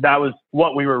the food, that was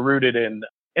what we were rooted in.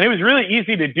 And it was really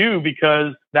easy to do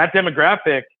because that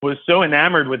demographic was so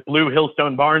enamored with Blue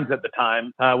Hillstone Barns at the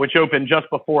time, which opened just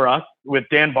before us, with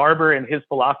Dan Barber and his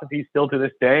philosophy still to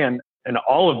this day. And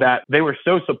all of that, they were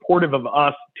so supportive of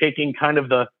us taking kind of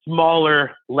the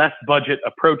smaller, less budget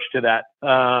approach to that,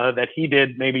 that he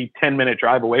did maybe 10-minute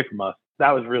drive away from us.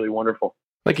 That was really wonderful.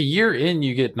 Like a year in,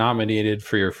 you get nominated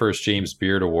for your first James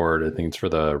Beard Award. I think it's for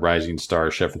the Rising Star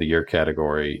Chef of the Year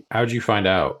category. How did you find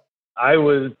out? I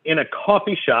was in a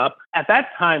coffee shop. At that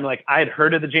time, I had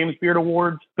heard of the James Beard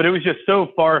Awards, but it was just so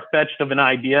far-fetched of an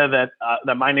idea that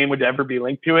my name would ever be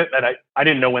linked to it that I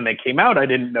didn't know when they came out. I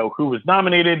didn't know who was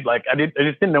nominated. I just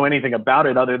didn't know anything about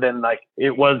it other than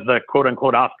it was the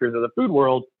quote-unquote Oscars of the food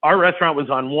world. Our restaurant was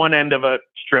on one end of a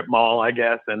strip mall, I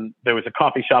guess, and there was a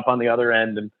coffee shop on the other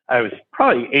end. And I was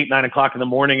probably 8, 9 o'clock in the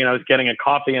morning, and I was getting a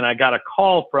coffee, and I got a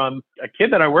call from a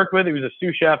kid that I worked with. He was a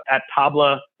sous chef at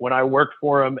Tabla when I worked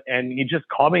for him, and he just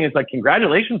called me. He's like,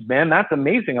 "Congratulations, man. That's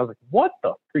amazing." I was like, "What the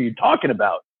f- are you talking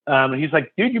about?" And he's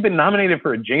like, "Dude, you've been nominated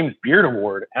for a James Beard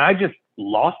Award." And I just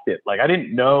lost it. I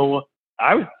didn't know.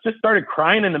 I just started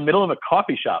crying in the middle of a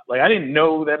coffee shop. I didn't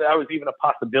know that I was even a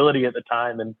possibility at the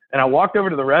time. And I walked over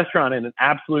to the restaurant in an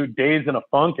absolute daze and a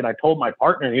funk. And I told my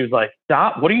partner, and he was like,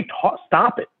 "Stop. What are you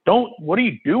stop it. What are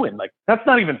you doing? That's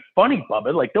not even funny,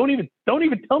 Bubba. Don't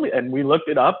even tell me." And we looked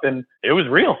it up, and it was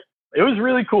real. It was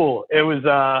really cool. It was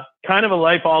kind of a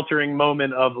life-altering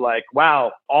moment of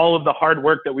wow, all of the hard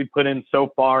work that we put in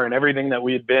so far and everything that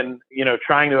we had been,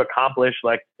 trying to accomplish,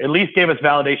 at least gave us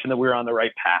validation that we were on the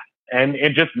right path. And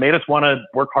it just made us want to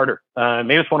work harder,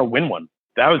 made us want to win one.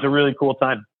 That was a really cool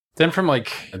time. Then from I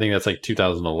think that's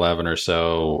 2011 or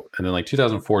so, and then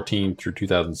 2014 through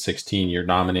 2016, you're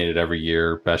nominated every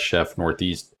year, Best Chef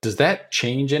Northeast. Does that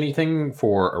change anything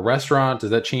for a restaurant? Does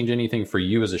that change anything for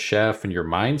you as a chef and your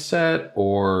mindset?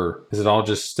 Or is it all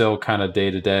just still kind of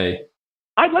day to day?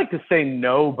 I'd like to say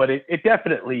no, but it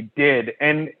definitely did.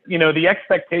 And, the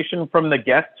expectation from the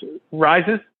guests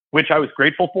rises, which I was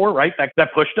grateful for, right?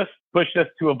 That pushed us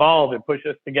to evolve. It pushed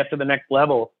us to get to the next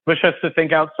level, pushed us to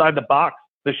think outside the box.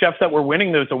 The chefs that were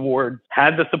winning those awards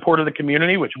had the support of the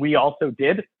community, which we also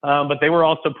did, but they were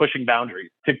also pushing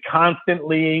boundaries. To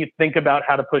constantly think about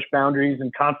how to push boundaries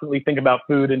and constantly think about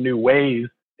food in new ways,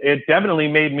 it definitely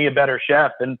made me a better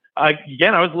chef. And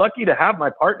again, I was lucky to have my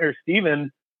partner,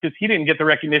 Steven, because he didn't get the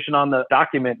recognition on the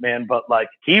document, man, but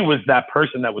he was that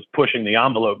person that was pushing the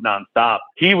envelope nonstop.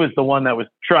 He was the one that was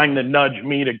trying to nudge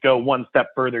me to go one step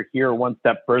further here, one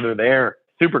step further there.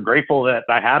 Super grateful that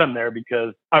I had him there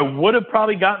because I would have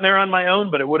probably gotten there on my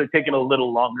own, but it would have taken a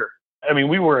little longer. I mean,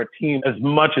 we were a team as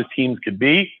much as teams could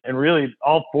be. And really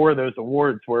all 4 of those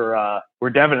awards were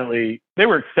definitely, they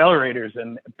were accelerators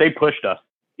and they pushed us.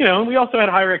 We also had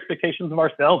higher expectations of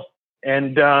ourselves.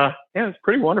 And yeah, it was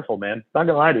pretty wonderful, man. Not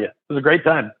gonna lie to you. It was a great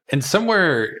time. And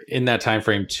somewhere in that time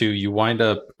frame too, you wind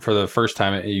up for the first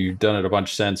time, you've done it a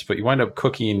bunch since, but you wind up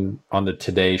cooking on the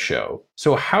Today Show.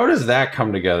 So how does that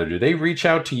come together? Do they reach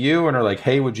out to you and are like,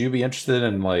 hey, would you be interested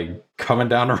in like coming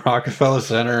down to Rockefeller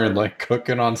Center and like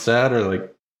cooking on set, or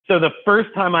like? So the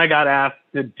first time I got asked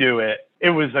to do it, it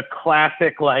was a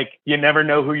classic, like, you never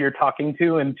know who you're talking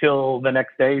to until the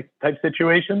next day type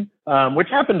situation, which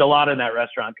happened a lot in that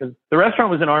restaurant, because the restaurant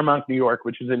was in Armonk, New York,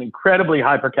 which is an incredibly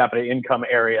high per capita income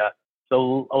area.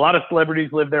 So a lot of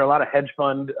celebrities live there. A lot of hedge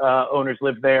fund owners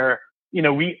live there. You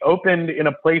know, we opened in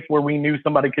a place where we knew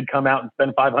somebody could come out and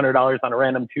spend $500 on a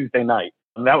random Tuesday night.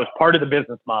 And that was part of the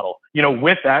business model. You know,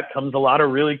 with that comes a lot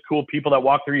of really cool people that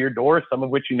walk through your door, some of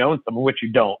which you know and some of which you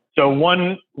don't. So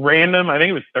one random, I think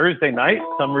it was Thursday night,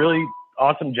 some really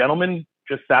awesome gentleman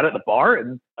just sat at the bar,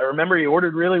 and I remember he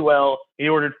ordered really well. He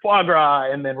ordered foie gras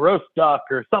and then roast duck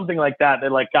or something like that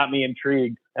like got me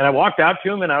intrigued. And I walked out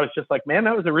to him and I was just like, man,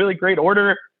 that was a really great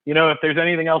order. You know, if there's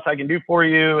anything else I can do for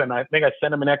you. And I think I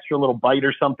sent him an extra little bite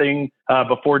or something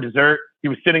before dessert. He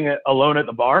was sitting alone at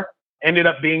the bar. Ended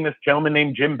up being this gentleman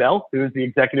named Jim Bell, who is the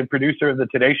executive producer of the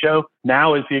Today Show,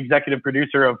 now is the executive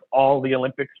producer of all the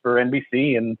Olympics for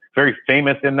NBC and very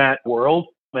famous in that world.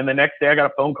 And the next day I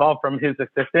got a phone call from his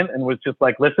assistant and was just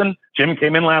like, listen, Jim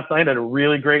came in last night, had a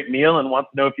really great meal and wants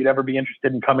to know if you'd ever be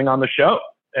interested in coming on the show.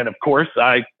 And of course,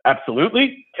 I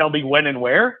absolutely. Tell me when and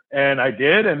where. And I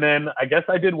did. And then I guess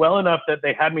I did well enough that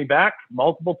they had me back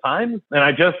multiple times. And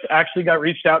I just actually got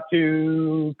reached out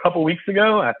to a couple weeks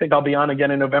ago. I think I'll be on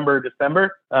again in November or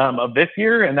December of this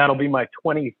year. And that'll be my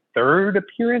 23rd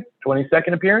appearance,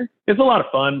 22nd appearance. It's a lot of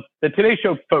fun. The Today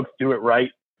Show folks do it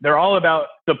right. They're all about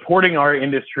supporting our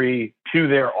industry to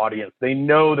their audience. They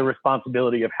know the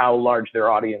responsibility of how large their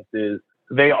audience is.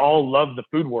 They all love the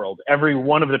food world. Every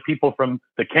one of the people, from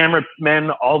the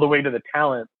cameramen all the way to the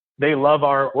talent, they love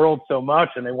our world so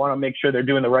much, and they want to make sure they're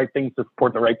doing the right things to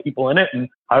support the right people in it. And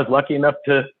I was lucky enough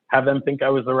to have them think I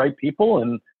was the right people.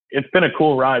 And it's been a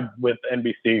cool ride with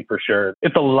NBC for sure.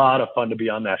 It's a lot of fun to be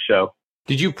on that show.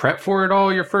 Did you prep for it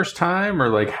all your first time, or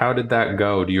like how did that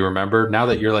go? Do you remember, now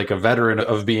that you're like a veteran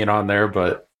of being on there?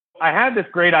 But I had this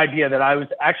great idea that I was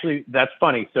actually, that's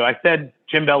funny. So I said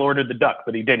Jim Bell ordered the duck,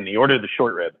 but he didn't. He ordered the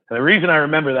short rib. And the reason I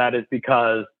remember that is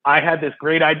because I had this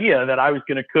great idea that I was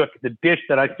going to cook the dish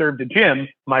that I served to Jim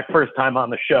my first time on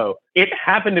the show. It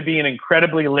happened to be an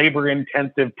incredibly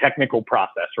labor-intensive technical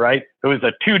process, right? It was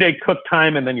a 2-day cook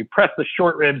time, and then you press the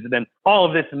short ribs, and then all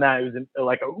of this and that. It was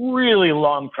like a really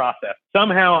long process.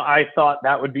 Somehow I thought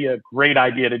that would be a great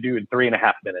idea to do in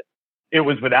 3.5 minutes. It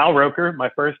was with Al Roker,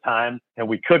 my first time, and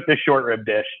we cooked this short rib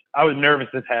dish. I was nervous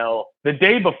as hell. The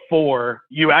day before,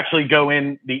 you actually go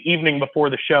in the evening before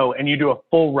the show and you do a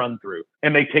full run through.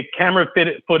 And they take camera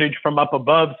footage from up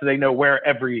above so they know where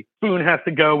every spoon has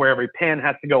to go, where every pan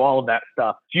has to go, all of that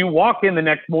stuff. So you walk in the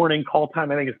next morning, call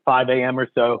time, I think it's 5 a.m. or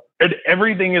so, and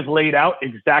everything is laid out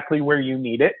exactly where you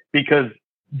need it, because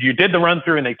you did the run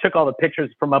through and they took all the pictures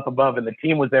from up above, and the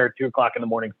team was there at 2:00 in the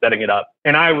morning setting it up.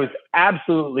 And I was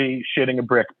absolutely shitting a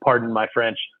brick, pardon my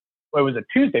French. It was a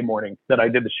Tuesday morning that I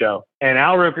did the show, and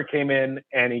Al Roker came in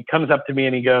and he comes up to me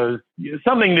and he goes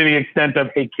something to the extent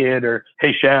of, "Hey kid," or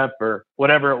 "Hey chef," or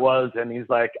whatever it was. And he's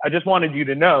like, "I just wanted you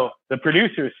to know the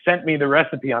producers sent me the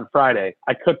recipe on Friday.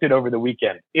 I cooked it over the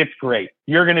weekend. It's great.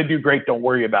 You're going to do great. Don't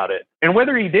worry about it." And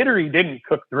whether he did or he didn't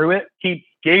cook through it, he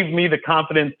gave me the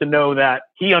confidence to know that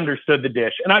he understood the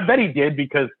dish. And I bet he did,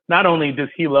 because not only does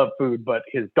he love food, but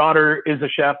his daughter is a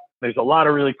chef. There's a lot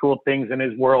of really cool things in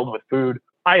his world with food.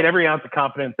 I had every ounce of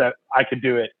confidence that I could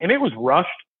do it. And it was rushed.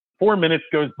 4 minutes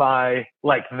goes by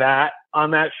like that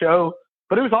on that show,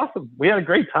 but it was awesome. We had a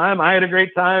great time. I had a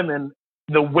great time. And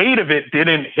the weight of it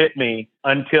didn't hit me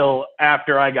until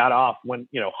after I got off, when,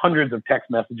 hundreds of text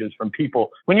messages from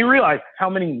people, when you realize how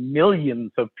many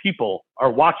millions of people are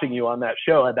watching you on that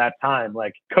show at that time,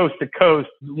 like coast to coast,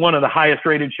 one of the highest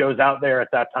rated shows out there at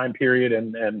that time period.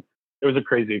 And it was a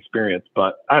crazy experience,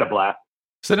 but I had a blast.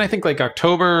 So then I think like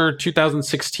October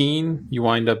 2016, you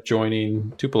wind up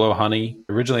joining Tupelo Honey,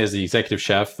 originally as the executive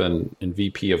chef and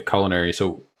VP of culinary.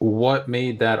 So what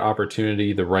made that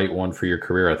opportunity the right one for your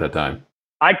career at that time?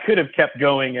 I could have kept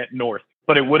going at North,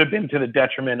 but it would have been to the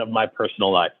detriment of my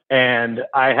personal life. And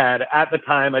I had, at the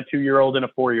time, a 2-year-old and a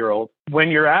 4-year-old.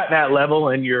 When you're at that level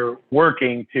and you're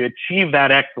working to achieve that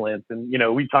excellence, and,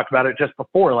 we talked about it just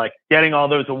before, like getting all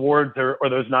those awards or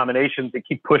those nominations, they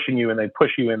keep pushing you and they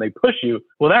push you and they push you.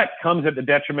 Well, that comes at the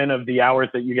detriment of the hours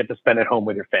that you get to spend at home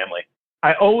with your family.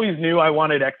 I always knew I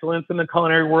wanted excellence in the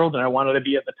culinary world and I wanted to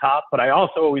be at the top, but I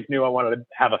also always knew I wanted to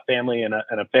have a family and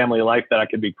a family life that I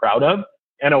could be proud of.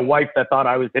 and a wife that thought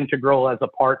I was integral as a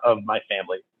part of my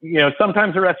family.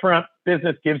 Sometimes a restaurant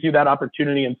business gives you that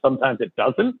opportunity and sometimes it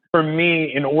doesn't. For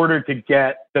me, in order to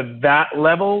get to that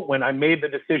level, when I made the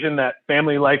decision that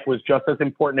family life was just as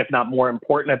important, if not more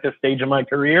important at this stage of my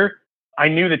career, I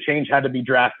knew the change had to be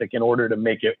drastic in order to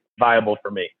make it viable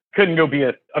for me. Couldn't go be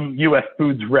a U.S.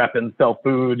 Foods rep and sell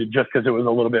food just because it was a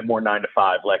little bit more 9 to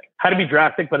 5. Had to be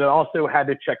drastic, but it also had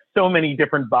to check so many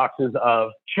different boxes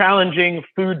of challenging,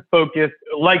 food-focused,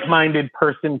 like-minded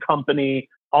person, company,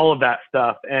 all of that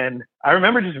stuff. And I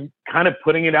remember just kind of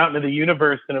putting it out into the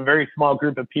universe in a very small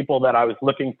group of people that I was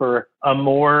looking for a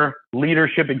more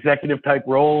leadership executive type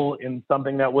role in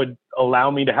something that would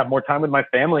allow me to have more time with my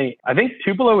family. I think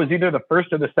Tupelo was either the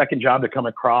first or the second job to come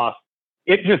across.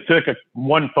 It just took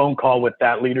one phone call with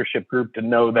that leadership group to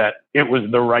know that it was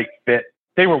the right fit.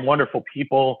 They were wonderful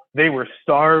people. They were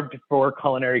starved for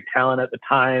culinary talent at the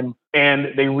time. And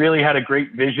they really had a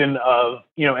great vision of,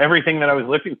 everything that I was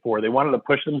looking for. They wanted to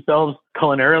push themselves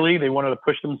culinarily. They wanted to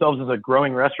push themselves as a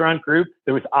growing restaurant group.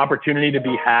 There was opportunity to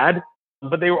be had.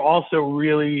 But they were also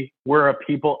are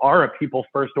a people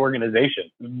first organization.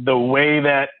 The way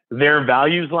that their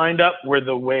values lined up were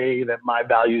the way that my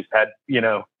values had,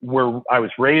 I was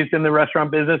raised in the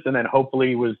restaurant business and then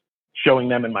hopefully was showing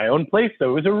them in my own place. So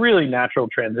it was a really natural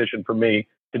transition for me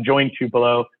to join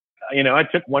Tupelo. I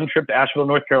took one trip to Asheville,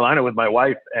 North Carolina with my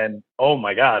wife and oh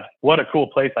my God, what a cool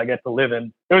place I get to live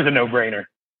in. It was a no-brainer.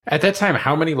 At that time,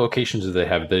 how many locations did they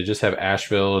have? Did they just have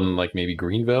Asheville and maybe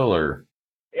Greenville or?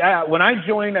 Yeah, when I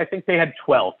joined, I think they had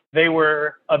 12. They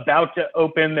were about to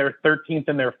open their 13th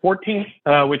and their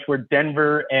 14th, which were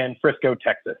Denver and Frisco,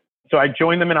 Texas. So I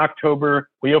joined them in October.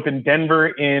 We opened Denver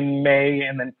in May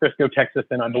and then Frisco, Texas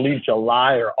in, I believe,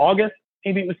 July or August.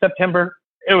 Maybe it was September.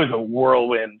 It was a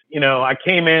whirlwind. I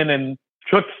came in and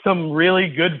took some really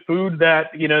good food that,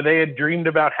 they had dreamed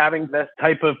about having this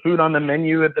type of food on the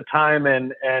menu at the time.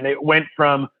 And it went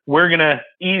from, we're going to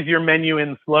ease your menu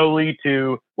in slowly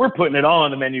to we're putting it all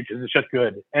on the menu because it's just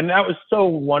good. And that was so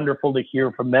wonderful to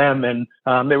hear from them. And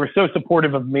they were so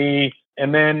supportive of me.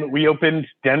 And then we opened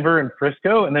Denver and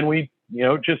Frisco. And then we,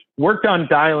 just worked on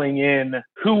dialing in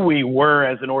who we were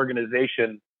as an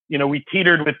organization. We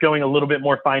teetered with going a little bit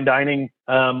more fine dining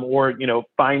or,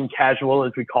 fine casual,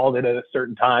 as we called it at a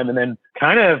certain time, and then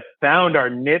kind of found our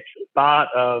niche spot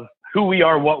of who we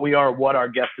are, what our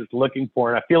guest is looking for.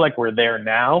 And I feel like we're there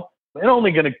now. It's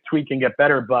only going to tweak and get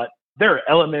better, but there are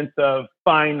elements of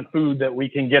fine food that we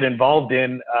can get involved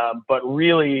in. But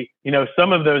really,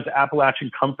 some of those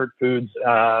Appalachian comfort foods,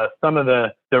 some of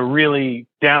the really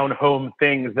down home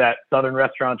things that Southern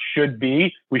restaurants should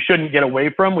be, we shouldn't get away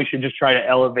from. We should just try to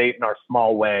elevate in our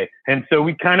small way. And so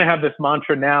we kind of have this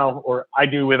mantra now, or I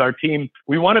do with our team.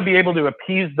 We want to be able to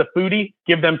appease the foodie,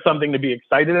 give them something to be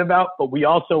excited about, but we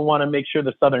also want to make sure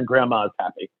the Southern grandma is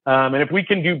happy. And if we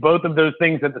can do both of those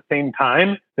things at the same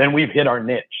time, then we've hit our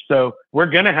niche. So we're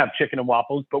going to have chicken and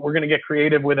waffles, but we're going to get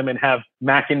creative with them and have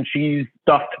mac and cheese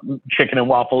stuffed chicken and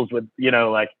waffles with,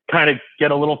 kind of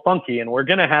get a little funky. And we're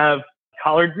going to have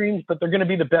collard greens, but they're going to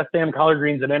be the best damn collard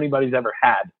greens that anybody's ever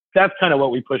had. That's kind of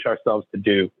what we push ourselves to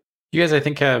do. You guys, I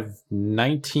think, have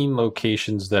 19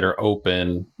 locations that are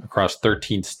open across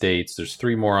 13 states. There's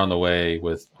 3 more on the way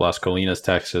with Las Colinas,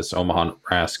 Texas, Omaha,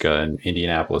 Nebraska, and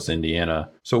Indianapolis, Indiana.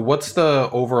 So what's the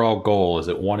overall goal? Is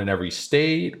it one in every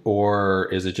state, or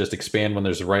is it just expand when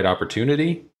there's the right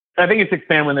opportunity? I think it's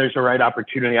expand when there's the right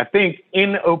opportunity. I think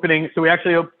in opening, so we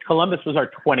actually opened, Columbus was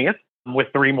our 20th with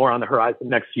 3 more on the horizon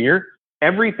next year.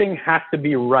 Everything has to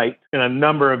be right in a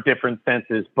number of different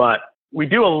senses, but we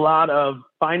do a lot of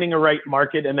finding a right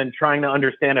market and then trying to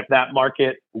understand if that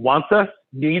market wants us,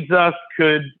 needs us,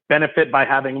 could benefit by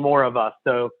having more of us.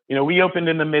 So, we opened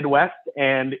in the Midwest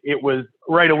and it was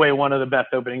right away one of the best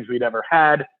openings we'd ever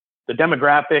had. The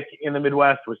demographic in the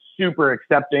Midwest was super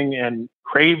accepting and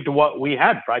craved what we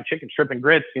had, fried chicken, shrimp, and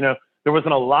grits. There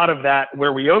wasn't a lot of that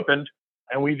where we opened.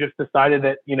 And we just decided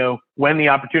that, when the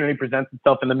opportunity presents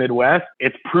itself in the Midwest,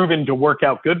 it's proven to work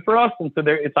out good for us. And so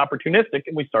it's opportunistic.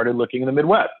 And we started looking in the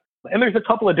Midwest. And there's a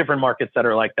couple of different markets that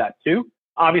are like that too.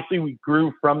 Obviously, we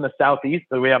grew from the Southeast,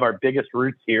 so we have our biggest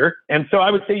roots here. And so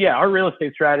I would say, our real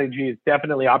estate strategy is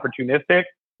definitely opportunistic.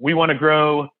 We want to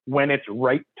grow when it's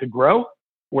right to grow.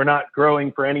 We're not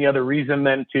growing for any other reason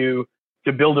than to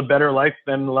build a better life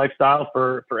and lifestyle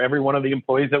for every one of the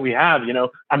employees that we have.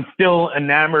 I'm still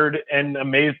enamored and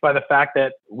amazed by the fact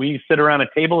that we sit around a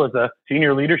table as a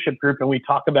senior leadership group and we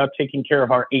talk about taking care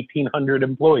of our 1,800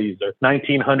 employees or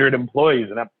 1,900 employees.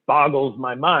 And that boggles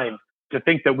my mind to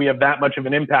think that we have that much of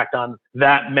an impact on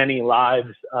that many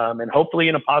lives. And hopefully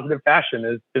in a positive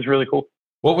fashion is really cool.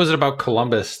 What was it about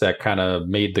Columbus that kind of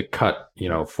made the cut,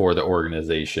 for the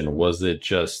organization? Was it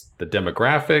just the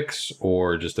demographics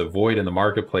or just a void in the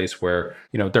marketplace where,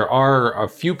 there are a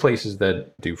few places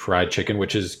that do fried chicken,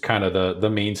 which is kind of the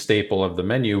main staple of the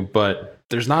menu, but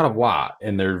there's not a lot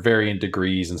and they're varying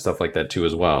degrees and stuff like that too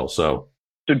as well. So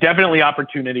definitely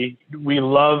opportunity. We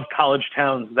love college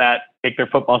towns that take their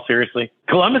football seriously.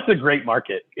 Columbus is a great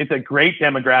market. It's a great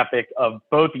demographic of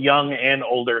both young and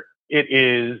older. It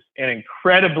is an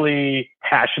incredibly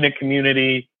passionate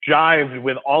community, jived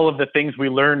with all of the things we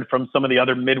learned from some of the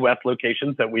other Midwest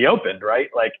locations that we opened, right?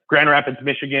 Like Grand Rapids,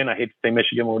 Michigan. I hate to say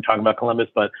Michigan when we're talking about Columbus,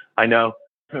 but I know.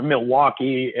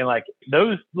 Milwaukee, and like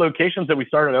those locations that we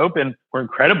started to open were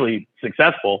incredibly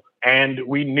successful. And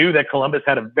we knew that Columbus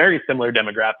had a very similar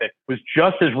demographic, was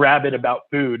just as rabid about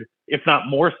food, if not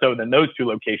more so than those two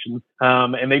locations.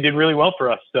 And they did really well for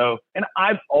us. And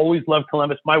I've always loved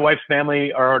Columbus. My wife's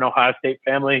family are an Ohio State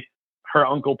family. Her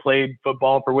uncle played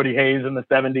football for Woody Hayes in the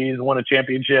 70s, won a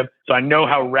championship. So I know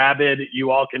how rabid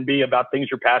you all can be about things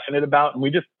you're passionate about. And we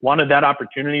just wanted that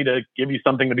opportunity to give you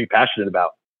something to be passionate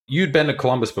about. You'd been to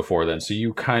Columbus before then, so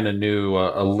you kind of knew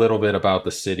a little bit about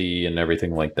the city and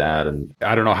everything like that. And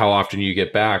I don't know how often you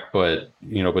get back, but,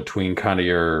 between kind of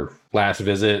your last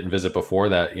visit and visit before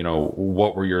that,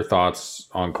 what were your thoughts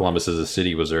on Columbus as a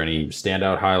city? Was there any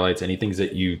standout highlights, any things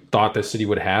that you thought the city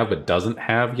would have but doesn't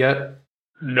have yet?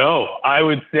 No, I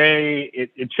would say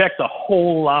it checks a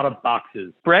whole lot of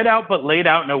boxes. Spread out, but laid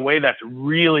out in a way that's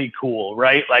really cool,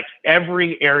 right? Like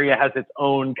every area has its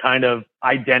own kind of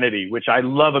identity, which I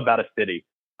love about a city.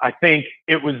 I think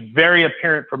it was very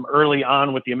apparent from early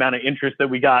on with the amount of interest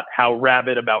that we got, how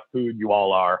rabid about food you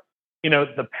all are.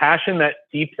 The passion that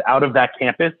seeps out of that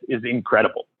campus is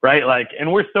incredible, right?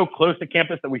 And we're so close to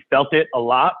campus that we felt it a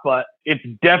lot, but it's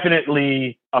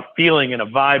definitely a feeling and a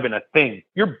vibe and a thing.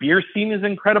 Your beer scene is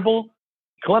incredible.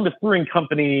 Columbus Brewing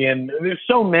Company, and there's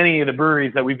so many of the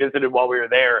breweries that we visited while we were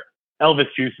there. Elvis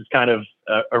Juice is kind of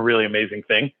a really amazing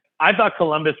thing. I thought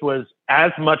Columbus was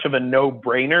as much of a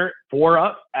no-brainer for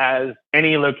us as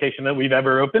any location that we've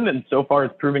ever opened, and so far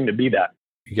it's proving to be that.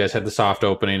 You guys had the soft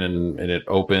opening and it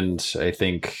opened, I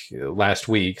think, last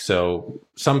week. So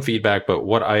some feedback, but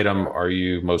what item are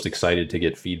you most excited to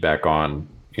get feedback on,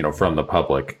 from the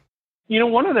public?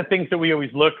 One of the things that we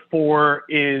always look for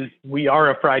is we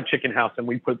are a fried chicken house and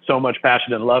we put so much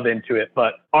passion and love into it,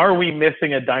 but are we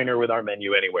missing a diner with our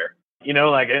menu anywhere?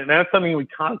 And that's something we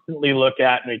constantly look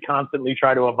at and we constantly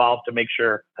try to evolve to make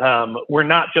sure we're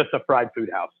not just a fried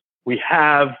food house. We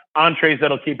have entrees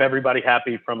that'll keep everybody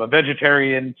happy, from a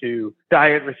vegetarian to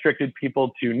diet restricted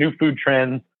people to new food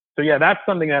trends. So yeah, that's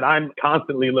something that I'm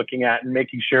constantly looking at and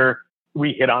making sure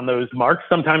we hit on those marks.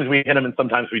 Sometimes we hit them and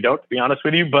sometimes we don't, to be honest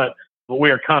with you, but we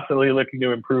are constantly looking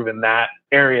to improve in that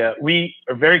area. We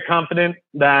are very confident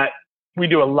that we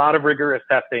do a lot of rigorous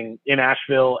testing in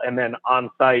Asheville and then on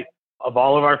site of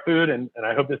all of our food. And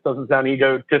I hope this doesn't sound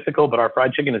egotistical, but our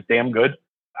fried chicken is damn good.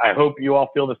 I hope you all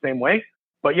feel the same way.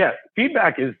 But yeah,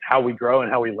 feedback is how we grow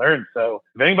and how we learn. So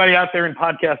if anybody out there in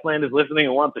podcast land is listening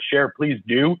and wants to share, please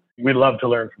do. We'd love to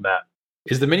learn from that.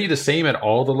 Is the menu the same at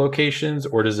all the locations,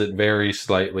 or does it vary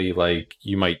slightly? Like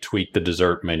you might tweak the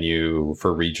dessert menu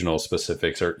for regional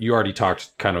specifics, or you already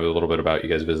talked kind of a little bit about you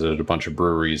guys visited a bunch of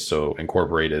breweries, so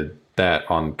incorporated that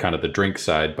on kind of the drink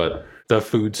side, but the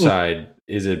food side,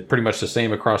 is it pretty much the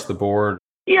same across the board?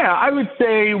 Yeah, I would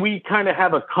say we kind of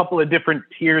have a couple of different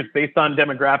tiers based on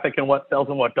demographic and what sells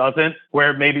and what doesn't,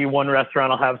 where maybe one restaurant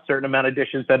will have a certain amount of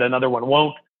dishes that another one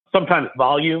won't. Sometimes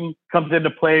volume comes into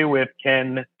play with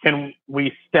can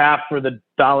we staff for the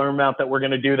dollar amount that we're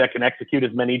going to do that can execute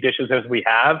as many dishes as we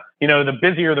have. The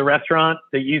busier the restaurant,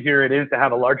 the easier it is to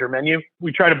have a larger menu.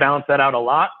 We try to balance that out a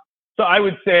lot. So I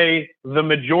would say the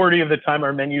majority of the time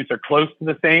our menus are close to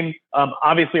the same.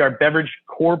 Obviously, our beverage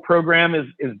core program is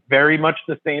very much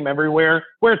the same everywhere.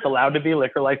 Where it's allowed to be,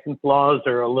 liquor license laws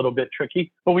are a little bit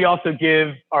tricky. But we also give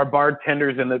our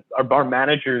bartenders and our bar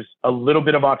managers a little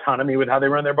bit of autonomy with how they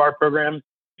run their bar program.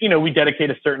 We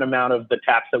dedicate a certain amount of the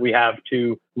taps that we have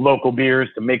to local beers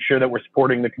to make sure that we're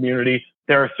supporting the community.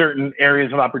 There are certain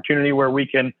areas of opportunity where we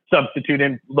can substitute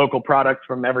in local products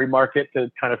from every market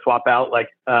to kind of swap out, like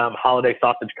Holiday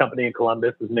Sausage Company in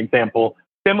Columbus is an example.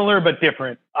 Similar but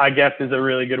different, I guess, is a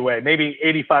really good way. Maybe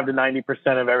 85 to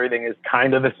 90% of everything is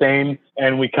kind of the same,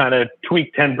 and we kind of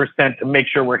tweak 10% to make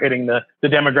sure we're hitting the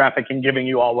demographic and giving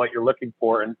you all what you're looking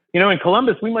for. And, in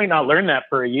Columbus, we might not learn that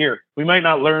for a year. We might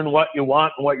not learn what you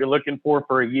want and what you're looking for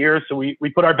a year. So we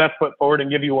put our best foot forward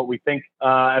and give you what we think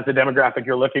as a demographic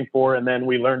you're looking for, and then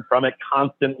we learn from it,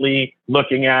 constantly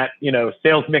looking at,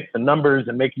 sales mix and numbers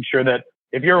and making sure that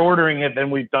If you're ordering it, then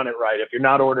we've done it right. If you're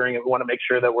not ordering it, we want to make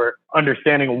sure that we're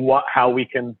understanding how we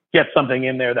can get something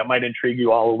in there that might intrigue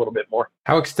you all a little bit more.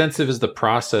 How extensive is the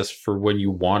process for when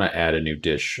you want to add a new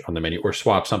dish on the menu or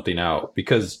swap something out?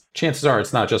 Because chances are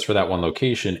it's not just for that one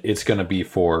location. It's going to be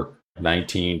for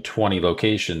 19, 20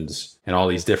 locations and all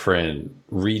these different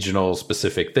regional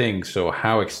specific things. So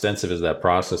how extensive is that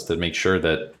process to make sure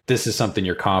that this is something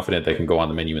you're confident that can go on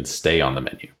the menu and stay on the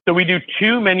menu? So we do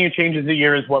 2 menu changes a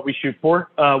year is what we shoot for,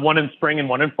 one in spring and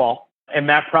one in fall. And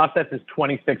that process is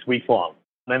 26 weeks long.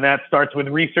 And that starts with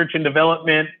research and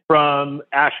development from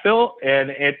Asheville,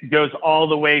 and it goes all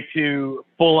the way to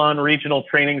full-on regional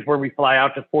trainings where we fly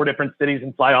out to 4 different cities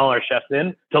and fly all our chefs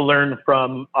in to learn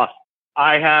from us.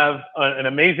 I have an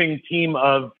amazing team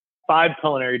of 5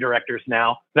 culinary directors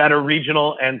now that are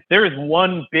regional, and there is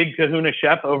one big kahuna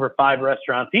chef over 5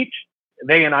 restaurants each.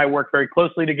 They and I work very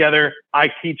closely together.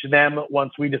 I teach them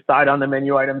once we decide on the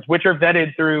menu items, which are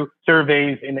vetted through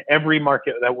surveys in every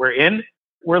market that we're in.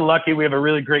 We're lucky we have a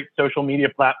really great social media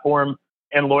platform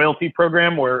and loyalty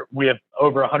program where we have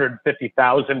over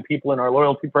 150,000 people in our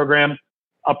loyalty program.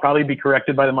 I'll probably be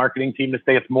corrected by the marketing team to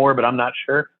say it's more, but I'm not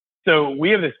sure. So we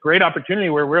have this great opportunity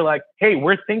where we're like, hey,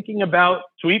 we're thinking about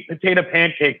sweet potato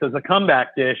pancakes as a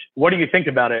comeback dish. What do you think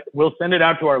about it? We'll send it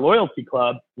out to our loyalty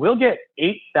club. We'll get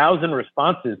 8,000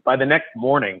 responses by the next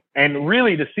morning. And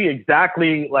really to see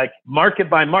exactly like market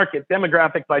by market,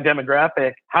 demographic by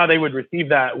demographic, how they would receive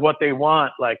that, what they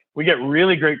want. Like we get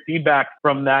really great feedback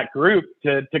from that group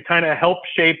to kind of help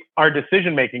shape our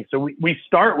decision making. So we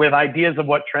start with ideas of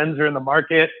what trends are in the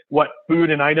market, what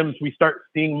food and items we start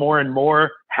seeing more and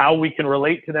more, how we can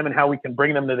relate to them and how we can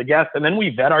bring them to the guests. And then we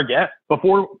vet our guests.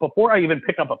 Before I even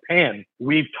pick up a pan,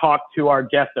 we've talked to our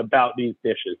guests about these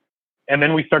dishes. And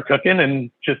then we start cooking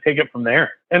and just take it from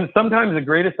there. And sometimes the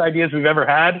greatest ideas we've ever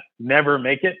had never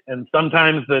make it. And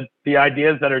sometimes the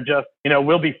ideas that are just,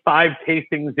 we'll be 5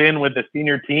 tastings in with the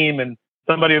senior team and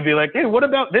somebody will be like, hey, what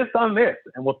about this on this?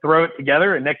 And we'll throw it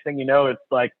together. And next thing you know, it's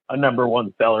like a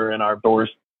 #1 seller in our doors.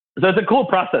 So it's a cool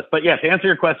process. But yeah, to answer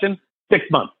your question, 6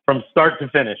 months from start to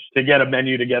finish to get a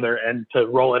menu together and to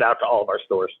roll it out to all of our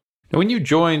stores. Now, when you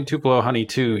joined Tupelo Honey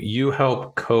 2, you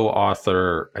helped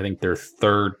co-author, I think, their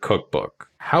 3rd cookbook.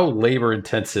 How labor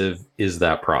intensive is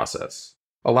that process?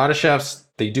 A lot of chefs,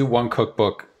 they do one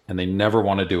cookbook and they never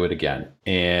want to do it again.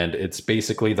 And it's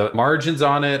basically the margins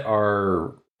on it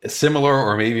are similar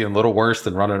or maybe a little worse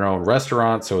than running our own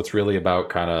restaurant. So it's really about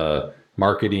kind of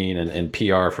marketing and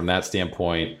PR from that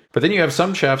standpoint. But then you have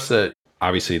some chefs that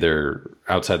obviously they're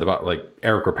outside the box. Like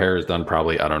Eric Ripert has done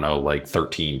probably,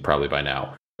 13 probably by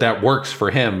now. That works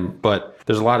for him, but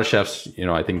there's a lot of chefs,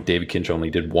 I think David Kinch only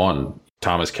did 1.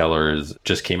 Thomas Keller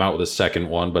just came out with a 2nd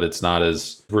one, but it's not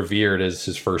as revered as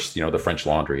his first, the French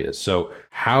Laundry is. So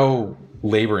how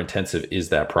labor intensive is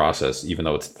that process, even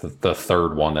though it's the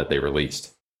 3rd one that they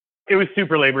released? It was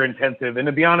super labor intensive. And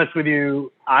to be honest with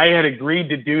you, I had agreed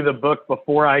to do the book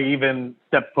before I even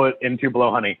stepped foot in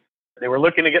Tupelo Honey. They were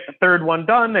looking to get the 3rd one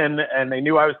done and they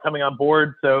knew I was coming on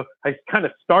board. So I kind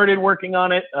of started working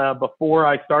on it before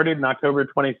I started in October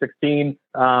 2016.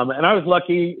 And I was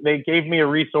lucky. They gave me a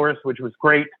resource, which was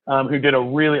great, who did a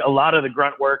lot of the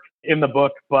grunt work in the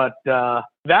book. But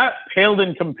that paled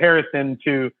in comparison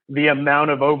to the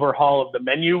amount of overhaul of the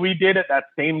menu we did at that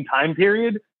same time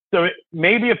period. So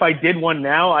maybe if I did one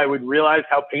now, I would realize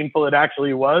how painful it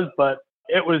actually was. But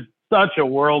it was such a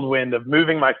whirlwind of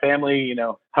moving my family,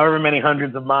 however many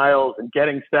hundreds of miles and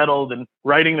getting settled and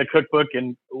writing the cookbook.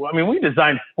 And we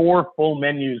designed 4 full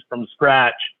menus from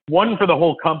scratch, one for the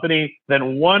whole company,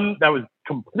 then one that was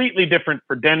completely different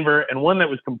for Denver and one that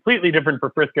was completely different for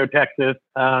Frisco, Texas,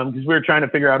 because we were trying to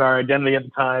figure out our identity at the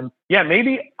time. Yeah,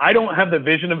 maybe I don't have the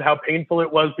vision of how painful it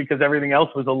was because everything else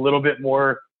was a little bit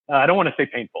more, I don't want to say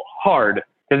painful, hard.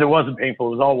 Because it wasn't painful. It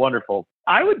was all wonderful.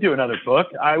 I would do another book.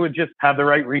 I would just have the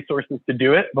right resources to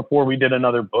do it before we did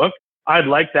another book. I'd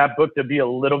like that book to be a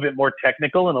little bit more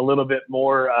technical and a little bit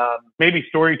more maybe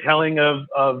storytelling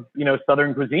of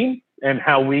Southern cuisine and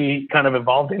how we kind of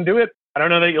evolved into it. I don't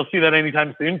know that you'll see that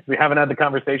anytime soon because we haven't had the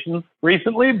conversations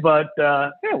recently, but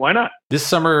yeah, why not? This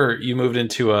summer, you moved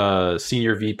into a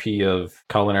senior VP of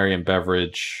culinary and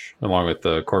beverage, along with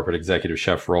the corporate executive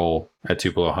chef role at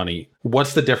Tupelo Honey.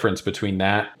 What's the difference between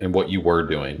that and what you were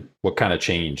doing? What kind of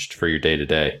changed for your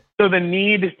day-to-day? So the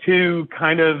need to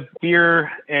kind of steer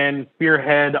and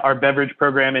spearhead our beverage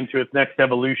program into its next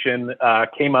evolution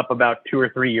came up about 2 or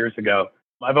 3 years ago.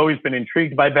 I've always been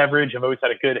intrigued by beverage. I've always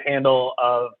had a good handle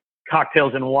of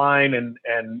cocktails and wine and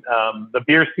the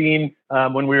beer scene.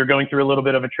 When we were going through a little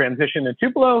bit of a transition in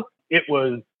Tupelo, it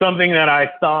was something that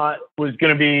I thought was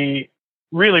going to be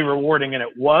really rewarding, and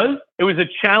it was. It was a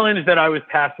challenge that I was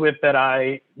tasked with that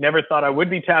I never thought I would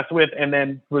be tasked with, and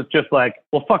then was just like,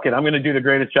 well, fuck it. I'm going to do the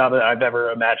greatest job that I've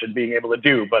ever imagined being able to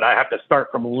do, but I have to start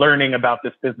from learning about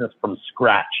this business from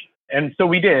scratch. And so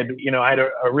we did. I had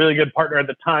a really good partner at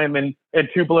the time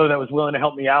at Tupelo that was willing to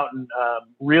help me out, and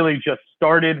really just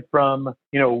started from,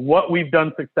 what we've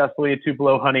done successfully at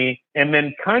Tupelo Honey, and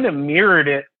then kind of mirrored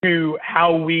it to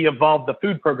how we evolved the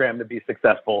food program to be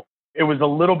successful. It was a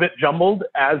little bit jumbled,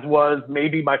 as was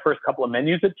maybe my first couple of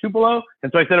menus at Tupelo.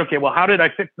 And so I said, okay, well, how did I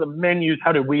fix the menus?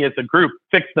 How did we as a group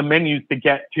fix the menus to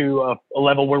get to a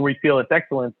level where we feel it's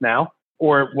excellence now,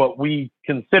 or what we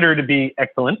consider to be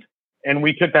excellent? And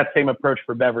we took that same approach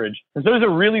for beverage. And so it was a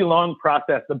really long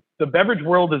process. The beverage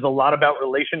world is a lot about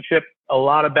relationships, a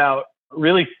lot about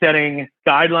really setting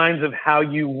guidelines of how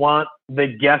you want the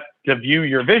guests to view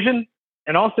your vision,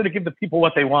 and also to give the people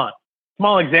what they want.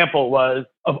 Small example was,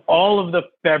 of all of the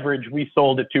beverage we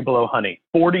sold at Tupelo Honey,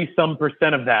 40%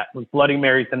 of that was Bloody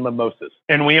Marys and mimosas.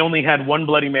 And we only had one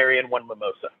Bloody Mary and one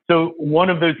mimosa. So one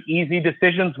of those easy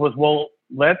decisions was, well,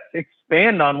 let's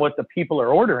expand on what the people are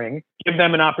ordering, give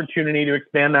them an opportunity to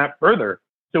expand that further.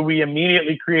 So we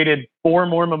immediately created 4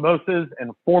 more mimosas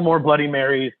and 4 more Bloody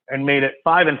Marys and made it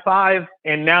 5 and 5.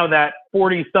 And now that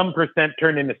 40%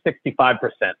 turned into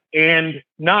 65%. And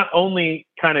not only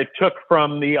kind of took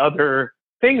from the other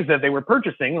things that they were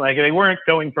purchasing, like they weren't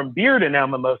going from beer to now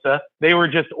mimosa, they were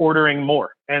just ordering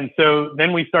more. And so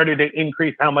then we started to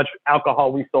increase how much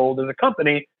alcohol we sold as a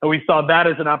company. And we saw that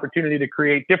as an opportunity to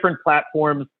create different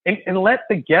platforms and let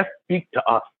the guests speak to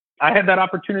us. I had that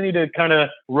opportunity to kind of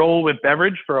roll with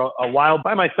beverage for a while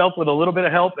by myself with a little bit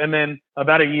of help. And then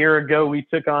about a year ago, we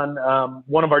took on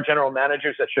one of our general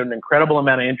managers that showed an incredible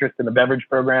amount of interest in the beverage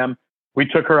program. We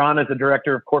took her on as a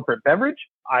director of corporate beverage.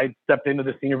 I stepped into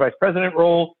the senior vice president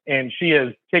role, and she has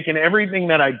taken everything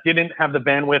that I didn't have the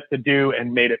bandwidth to do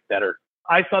and made it better.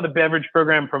 I saw the beverage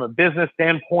program from a business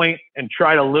standpoint and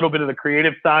tried a little bit of the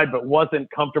creative side, but wasn't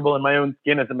comfortable in my own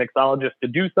skin as a mixologist to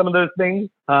do some of those things.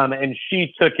 And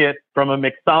she took it from a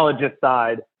mixologist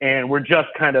side, and we're just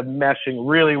kind of meshing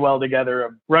really well together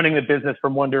of running the business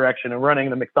from one direction and running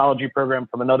the mixology program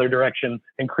from another direction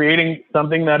and creating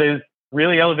something that is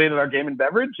really elevated our game in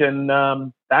beverage. And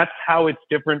that's how it's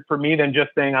different for me than just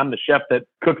saying I'm the chef that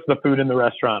cooks the food in the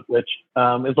restaurant, which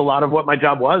is a lot of what my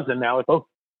job was. And now it's both.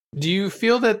 Do you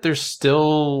feel that there's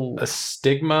still a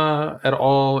stigma at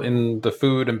all in the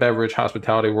food and beverage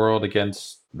hospitality world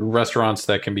against restaurants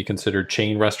that can be considered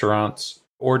chain restaurants?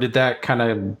 Or did that kind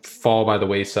of fall by the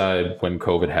wayside when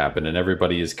COVID happened and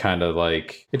everybody is kind of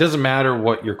like, it doesn't matter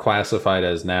what you're classified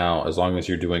as now, as long as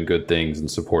you're doing good things and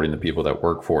supporting the people that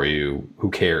work for you, who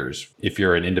cares if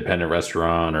you're an independent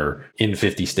restaurant or in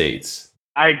 50 states?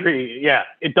 I agree. Yeah,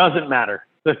 it doesn't matter.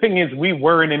 The thing is, we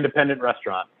were an independent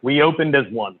restaurant. We opened as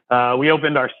one. We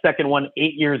opened our second one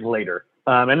 8 years later.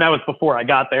 And that was before I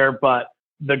got there, but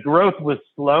the growth was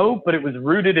slow, but it was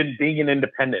rooted in being an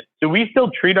independent. So we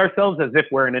still treat ourselves as if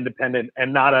we're an independent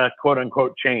and not a quote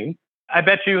unquote chain. I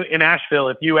bet you in Asheville,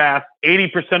 if you ask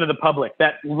 80% of the public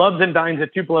that loves and dines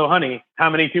at Tupelo Honey, how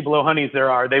many Tupelo Honeys there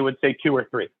are, they would say 2 or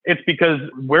 3. It's because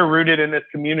we're rooted in this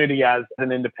community as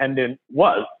an independent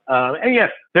was. And yes,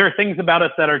 there are things about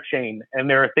us that are chain, and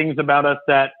there are things about us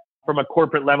that from a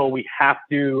corporate level, we have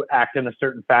to act in a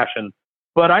certain fashion.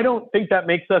 But I don't think that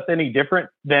makes us any different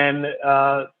than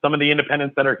some of the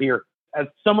independents that are here. As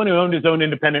someone who owned his own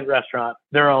independent restaurant,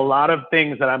 there are a lot of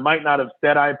things that I might not have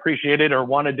said I appreciated or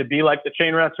wanted to be like the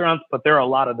chain restaurants, but there are a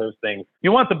lot of those things.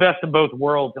 You want the best of both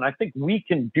worlds, and I think we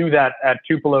can do that at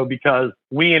Tupelo because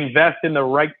we invest in the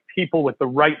right people with the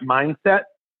right mindset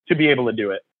to be able to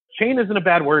do it. Chain isn't a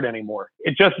bad word anymore.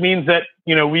 It just means that,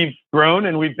 we've grown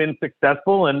and we've been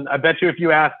successful. And I bet you if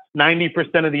you ask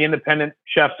 90% of the independent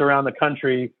chefs around the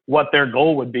country what their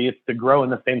goal would be, it's to grow in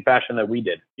the same fashion that we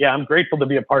did. Yeah, I'm grateful to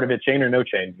be a part of it, chain or no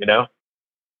chain,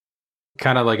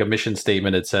 Kind of like a mission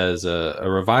statement, it says a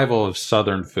revival of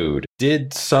Southern food.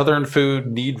 Did Southern food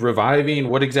need reviving?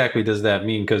 What exactly does that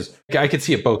mean? Because I could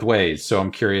see it both ways. So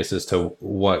I'm curious as to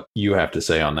what you have to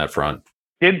say on that front.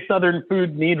 Did Southern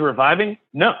food need reviving?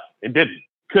 No, it didn't.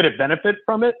 Could it benefit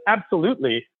from it?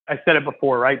 Absolutely. I said it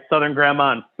before, right? Southern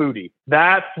grandma and foodie.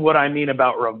 That's what I mean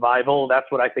about revival. That's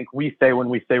what I think we say when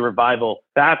we say revival.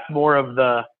 That's more of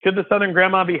could the Southern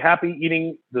grandma be happy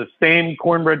eating the same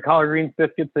cornbread, collard greens,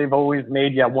 biscuits they've always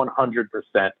made? Yeah,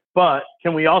 100%. But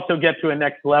can we also get to a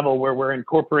next level where we're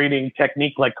incorporating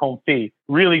technique like confit,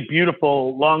 really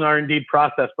beautiful long R&D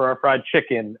process for our fried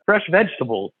chicken, fresh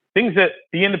vegetables, things that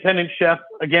the independent chef,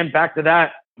 again, back to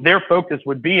that, their focus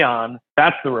would be on,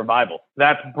 that's the revival.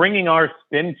 That's bringing our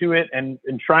spin to it and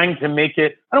trying to make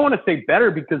it, I don't want to say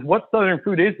better, because what Southern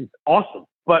food is awesome.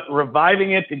 But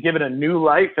reviving it to give it a new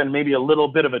life and maybe a little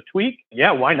bit of a tweak,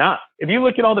 yeah, why not? If you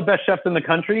look at all the best chefs in the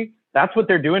country, that's what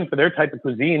they're doing for their type of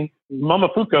cuisine.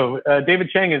 Momofuku, David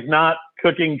Chang, is not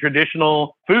cooking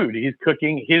traditional food. He's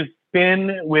cooking his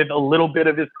spin with a little bit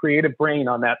of his creative brain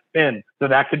on that spin. So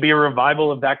that could be a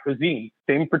revival of that cuisine.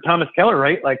 Same for Thomas Keller,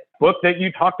 right? Like, book that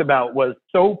you talked about was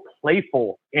so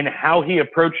playful in how he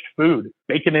approached food,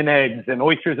 bacon and eggs and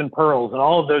oysters and pearls and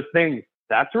all of those things.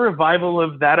 That's a revival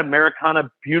of that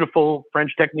Americana, beautiful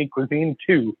French technique cuisine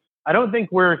too. I don't think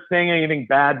we're saying anything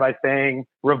bad by saying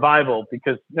revival,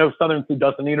 because no, Southern food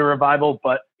doesn't need a revival,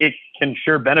 but it can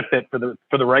sure benefit for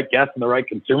the right guest and the right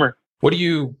consumer. What do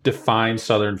you define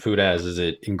Southern food as? Is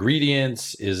it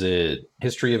ingredients? Is it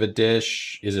history of a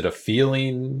dish? Is it a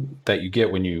feeling that you get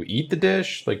when you eat the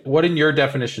dish? Like, what in your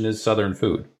definition is Southern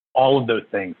food? All of those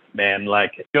things, man.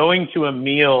 Like, going to a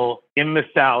meal in the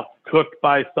South cooked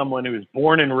by someone who was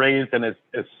born and raised and has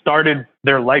started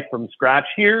their life from scratch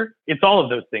here. It's all of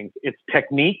those things. It's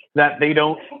technique that they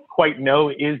don't quite know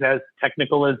is as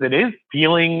technical as it is.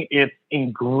 Feeling, it's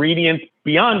ingredients.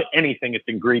 Beyond anything, it's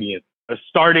ingredients.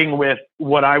 Starting with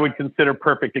what I would consider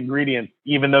perfect ingredients,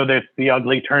 even though there's the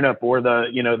ugly turnip or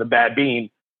the bad bean.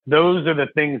 Those are the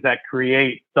things that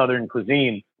create Southern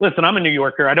cuisine. Listen, I'm a New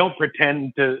Yorker. I don't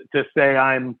pretend to say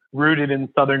I'm rooted in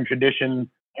Southern tradition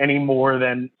any more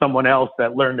than someone else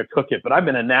that learned to cook it. But I've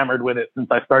been enamored with it since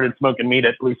I started smoking meat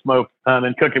at Blue Smoke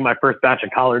and cooking my first batch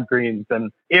of collard greens.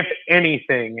 And if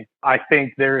anything, I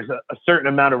think there's a certain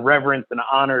amount of reverence and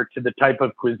honor to the type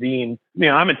of cuisine. You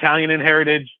know, I'm Italian in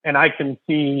heritage, and I can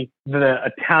see the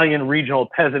Italian regional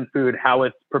peasant food, how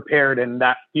it's prepared, and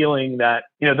that feeling that,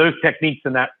 those techniques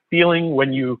and that feeling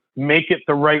when you make it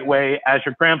the right way as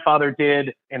your grandfather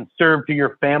did and serve to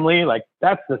your family. Like,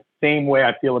 that's the same way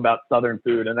I feel about Southern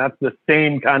food. And that's the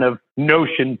same kind of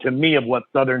notion to me of what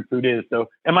Southern food is. So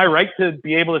am I right to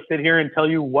be able to sit here and tell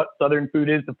you what Southern food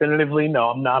is definitively? No,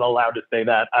 I'm not allowed to say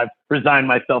that. I've resigned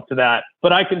myself to that.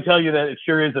 But I can tell you that it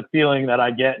sure is a feeling that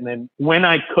I get. And then when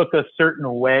I cook a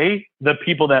certain way, the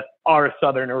people that are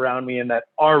Southern around me and that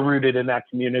are rooted in that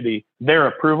community, their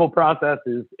approval process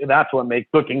that's what makes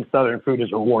cooking Southern food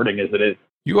as rewarding as it is.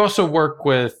 You also work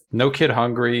with No Kid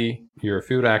Hungry. You're a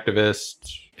food activist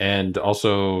and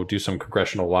also do some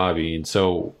congressional lobbying.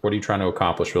 So what are you trying to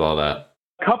accomplish with all that?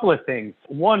 A couple of things.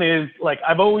 One is, like,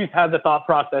 I've always had the thought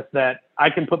process that I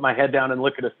can put my head down and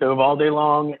look at a stove all day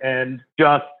long and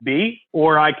just be,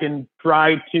 or I can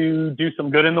try to do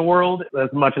some good in the world as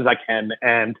much as I can.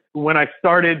 And when I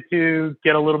started to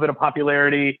get a little bit of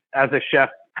popularity as a chef,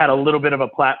 had a little bit of a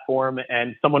platform,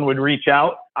 and someone would reach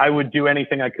out, I would do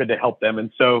anything I could to help them.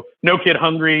 And so No Kid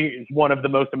Hungry is one of the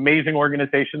most amazing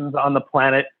organizations on the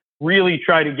planet. Really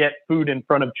try to get food in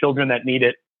front of children that need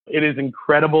it. It is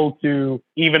incredible to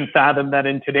even fathom that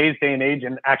in today's day and age,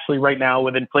 and actually right now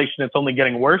with inflation, it's only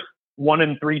getting worse. 1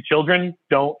 in 3 children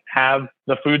don't have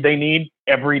the food they need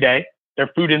every day.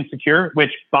 They're food insecure,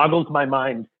 which boggles my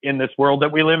mind in this world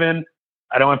that we live in.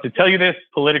 I don't have to tell you this,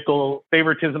 political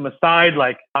favoritism aside,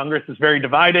 like, Congress is very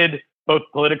divided. Both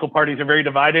political parties are very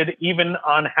divided, even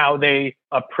on how they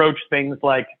approach things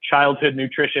like childhood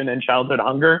nutrition and childhood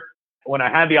hunger. When I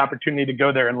had the opportunity to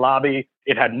go there and lobby,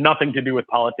 it had nothing to do with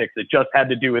politics. It just had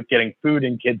to do with getting food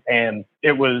in kids' hands.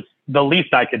 It was the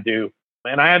least I could do.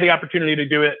 And I had the opportunity to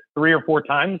do it 3 or 4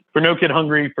 times for No Kid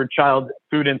Hungry, for child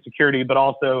food insecurity, but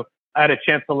also I had a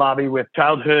chance to lobby with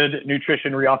Childhood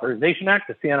Nutrition Reauthorization Act,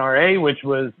 the CNRA, which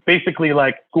was basically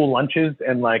like school lunches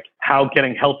and like how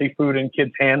getting healthy food in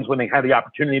kids' hands when they had the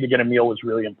opportunity to get a meal was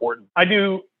really important. I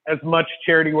do as much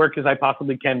charity work as I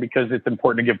possibly can because it's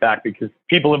important to give back, because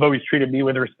people have always treated me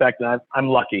with respect, and I'm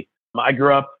lucky. I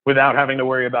grew up without having to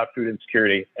worry about food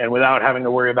insecurity and without having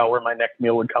to worry about where my next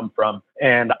meal would come from.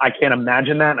 And I can't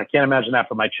imagine that. And I can't imagine that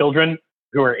for my children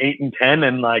who are 8 and 10.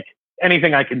 And like,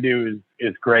 anything I can do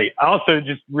is great. I also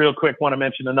just real quick want to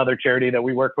mention another charity that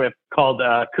we work with called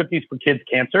Cookies for Kids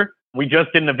Cancer. We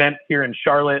just did an event here in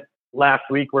Charlotte last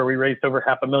week where we raised over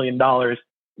 $500,000.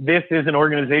 This is an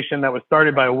organization that was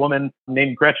started by a woman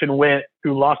named Gretchen Witt,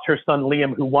 who lost her son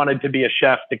Liam, who wanted to be a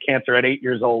chef, to cancer at 8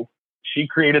 years old. She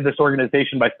created this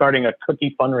organization by starting a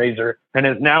cookie fundraiser and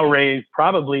has now raised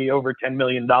probably over $10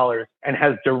 million and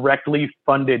has directly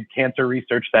funded cancer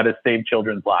research that has saved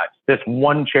children's lives. This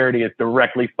one charity has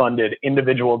directly funded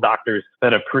individual doctors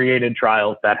that have created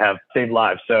trials that have saved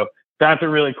lives. So that's a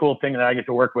really cool thing that I get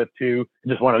to work with too.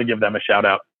 Just wanted to give them a shout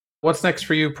out. What's next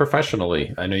for you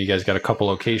professionally? I know you guys got a couple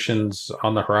locations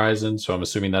on the horizon, so I'm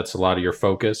assuming that's a lot of your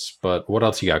focus, but what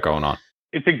else you got going on?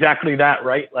 It's exactly that,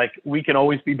 right? Like we can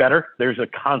always be better. There's a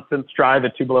constant strive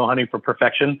at Two Below Honey for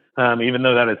perfection, even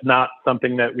though that is not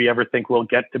something that we ever think we'll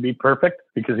get to be perfect,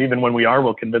 because even when we are,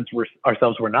 we'll convince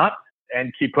ourselves we're not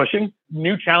and keep pushing.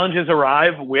 New challenges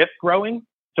arrive with growing.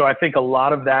 So I think a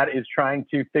lot of that is trying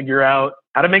to figure out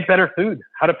how to make better food,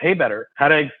 how to pay better, how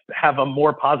to have a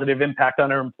more positive impact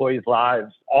on our employees'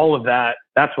 lives. All of that,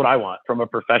 that's what I want from a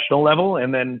professional level.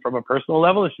 And then from a personal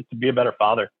level, it's just to be a better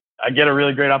father. I get a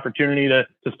really great opportunity to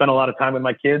spend a lot of time with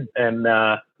my kids, and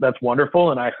that's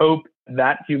wonderful. And I hope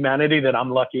that humanity that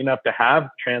I'm lucky enough to have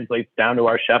translates down to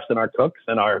our chefs and our cooks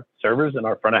and our servers and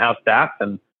our front of house staff.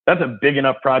 And that's a big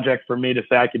enough project for me to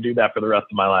say I could do that for the rest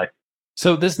of my life.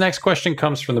 So this next question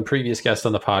comes from the previous guest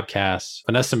on the podcast,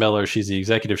 Vanessa Miller. She's the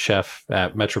executive chef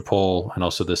at Metropole and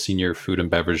also the senior food and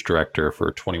beverage director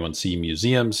for 21C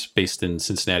Museums based in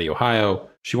Cincinnati, Ohio.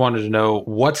 She wanted to know,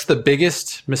 what's the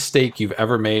biggest mistake you've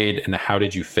ever made and how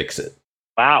did you fix it?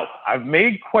 Wow, I've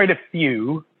made quite a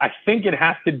few. I think it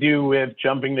has to do with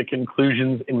jumping to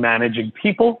conclusions in managing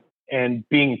people and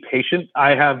being patient.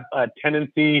 I have a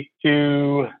tendency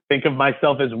to think of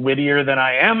myself as wittier than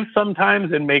I am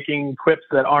sometimes and making quips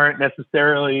that aren't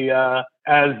necessarily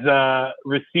as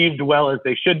received well as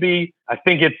they should be. I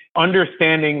think it's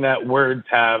understanding that words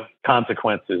have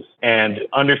consequences and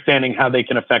understanding how they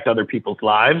can affect other people's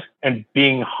lives and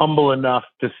being humble enough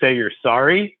to say you're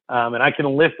sorry. And I can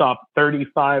list off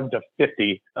 35 to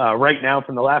 50 right now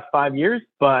from the last 5 years,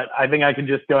 but I think I can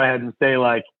just go ahead and say,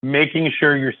 like, making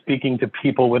sure you're speaking to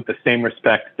people with the same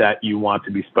respect that you want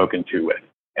to be spoken to with.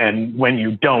 And when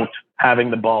you don't, having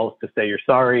the balls to say you're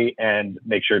sorry and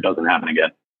make sure it doesn't happen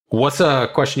again. What's a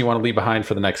question you want to leave behind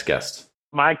for the next guest?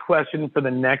 My question for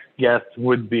the next guest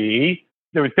would be,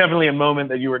 there was definitely a moment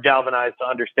that you were galvanized to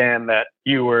understand that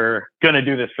you were going to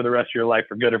do this for the rest of your life,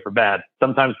 for good or for bad.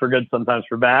 Sometimes for good, sometimes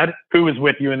for bad. Who was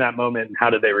with you in that moment and how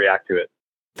did they react to it?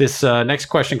 This next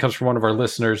question comes from one of our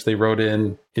listeners. They wrote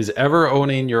in, is ever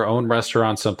owning your own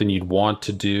restaurant something you'd want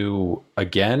to do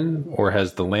again? Or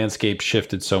has the landscape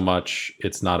shifted so much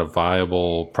it's not a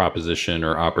viable proposition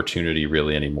or opportunity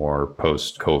really anymore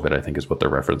post-COVID, I think is what they're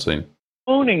referencing.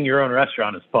 Owning your own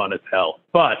restaurant is fun as hell,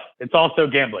 but it's also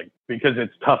gambling because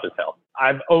it's tough as hell.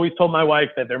 I've always told my wife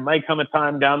that there might come a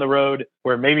time down the road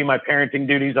where maybe my parenting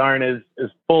duties aren't as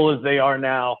full as they are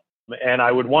now, and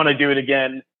I would want to do it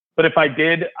again. But if I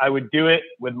did, I would do it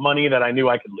with money that I knew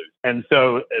I could lose. And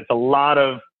so it's a lot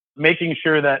of making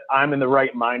sure that I'm in the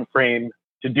right mind frame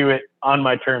to do it on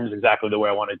my terms exactly the way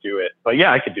I want to do it. But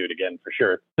yeah, I could do it again for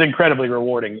sure. It's incredibly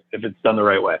rewarding if it's done the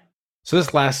right way. So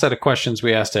this last set of questions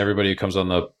we asked to everybody who comes on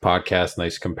the podcast,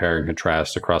 nice compare and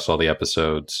contrast across all the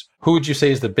episodes. Who would you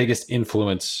say is the biggest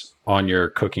influence on your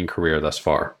cooking career thus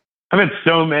far? I've had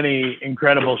so many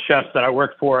incredible chefs that I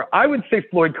work for. I would say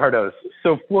Floyd Cardoz.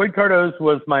 So Floyd Cardoz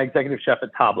was my executive chef at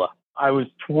Tabla. I was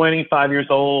 25 years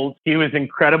old. He was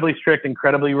incredibly strict,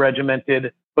 incredibly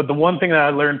regimented. But the one thing that I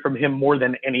learned from him more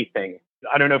than anything,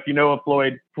 I don't know if you know of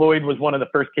Floyd. Floyd was one of the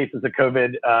first cases of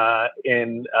COVID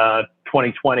in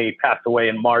 2020, passed away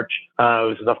in March. It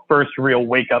was the first real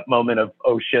wake-up moment of,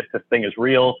 oh shit, this thing is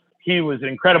real. He was an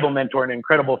incredible mentor and an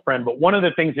incredible friend. But one of the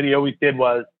things that he always did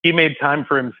was he made time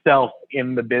for himself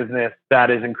in the business that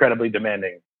is incredibly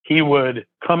demanding. He would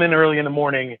come in early in the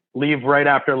morning, leave right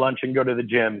after lunch and go to the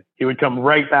gym. He would come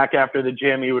right back after the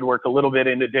gym. He would work a little bit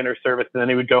into dinner service, and then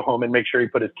he would go home and make sure he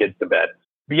put his kids to bed.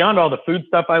 Beyond all the food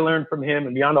stuff I learned from him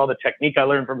and beyond all the technique I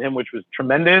learned from him, which was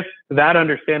tremendous, that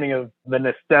understanding of the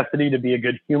necessity to be a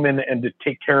good human and to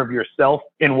take care of yourself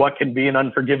in what can be an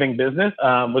unforgiving business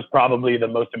was probably the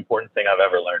most important thing I've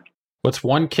ever learned. What's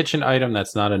one kitchen item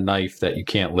that's not a knife that you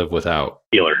can't live without?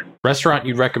 Peeler. Restaurant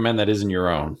you'd recommend that isn't your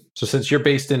own? So since you're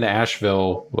based in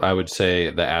Asheville, I would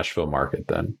say the Asheville market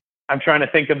then. I'm trying to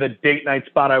think of the date night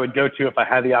spot I would go to if I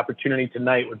had the opportunity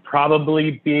tonight would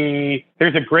probably be,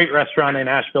 there's a great restaurant in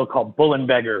Asheville called Bull and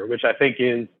Beggar, which I think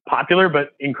is popular,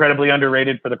 but incredibly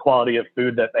underrated for the quality of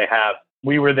food that they have.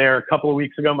 We were there a couple of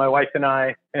weeks ago, my wife and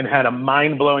I, and had a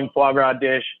mind-blowing foie gras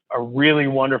dish, a really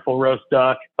wonderful roast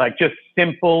duck, like just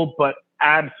simple, but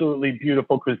absolutely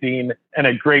beautiful cuisine and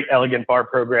a great elegant bar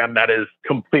program that is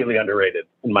completely underrated,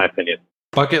 in my opinion.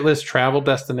 Bucket list travel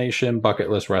destination, bucket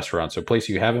list restaurant. So a place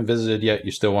you haven't visited yet,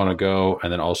 you still want to go,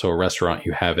 and then also a restaurant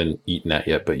you haven't eaten at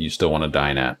yet, but you still want to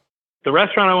dine at. The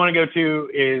restaurant I want to go to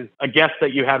is a guest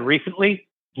that you had recently,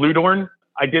 Blue Dorn.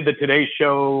 I did the Today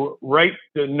Show right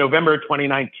in November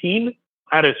 2019.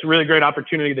 I had this really great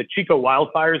opportunity. The Chico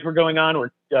wildfires were going on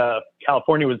where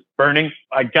California was burning.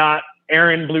 I got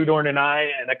Aaron Blue Dorn and I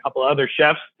and a couple other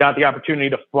chefs got the opportunity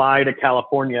to fly to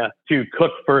California to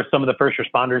cook for some of the first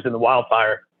responders in the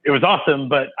wildfire. it was awesome,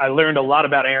 but I learned a lot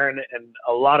about Aaron and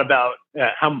a lot about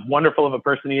how wonderful of a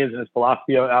person he is and his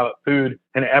philosophy about food.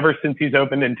 And ever since he's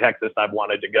opened in Texas, I've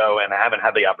wanted to go, and I haven't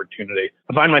had the opportunity.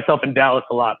 I find myself in Dallas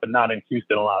a lot, but not in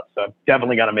Houston a lot. So I've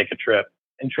definitely got to make a trip.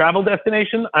 In travel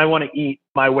destination, I want to eat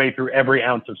my way through every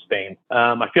ounce of Spain.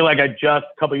 I feel like I just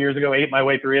a couple years ago ate my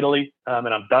way through Italy, and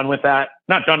I'm done with that.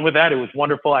 Not done with that. It was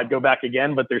wonderful. I'd go back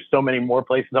again, but there's so many more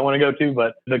places I want to go to.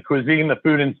 But the cuisine, the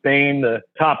food in Spain, the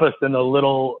tapas and the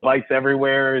little bites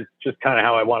everywhere is just kind of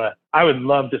how I would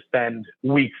love to spend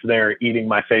weeks there eating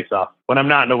my face off when I'm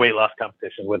not in a weight loss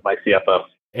competition with my CFO.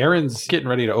 Aaron's getting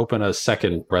ready to open a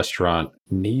second restaurant,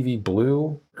 Navy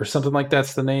Blue or something like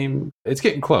that's the name. It's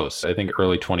getting close. I think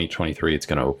early 2023 it's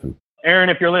going to open. Aaron,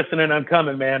 if you're listening, I'm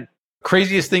coming, man.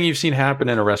 Craziest thing you've seen happen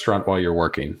in a restaurant while you're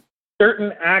working?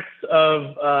 Certain acts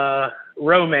of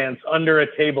romance under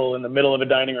a table in the middle of a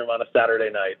dining room on a Saturday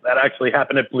night. That actually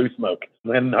happened at Blue Smoke.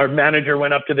 When our manager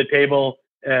went up to the table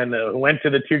and went to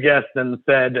the two guests and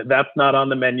said, "That's not on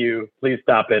the menu. Please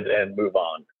stop it and move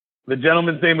on." The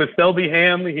gentleman's name was Selby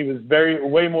Ham. He was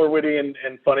way more witty and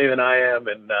funny than I am.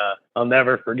 And I'll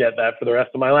never forget that for the rest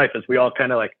of my life, as we all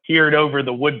kind of like peered over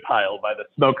the wood pile by the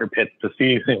smoker pits to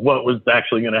see what was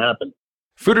actually going to happen.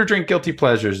 Food or drink guilty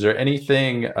pleasures. Is there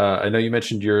anything, I know you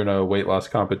mentioned you're in a weight loss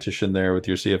competition there with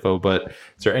your CFO, but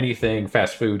is there anything,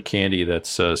 fast food, candy that's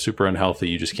super unhealthy,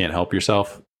 you just can't help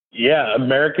yourself? Yeah,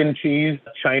 American cheese,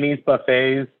 Chinese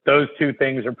buffets. Those two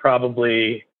things are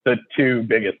probably the two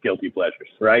biggest guilty pleasures,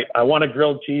 right? I want a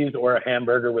grilled cheese or a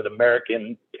hamburger with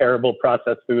American terrible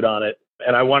processed food on it.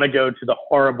 And I want to go to the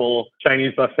horrible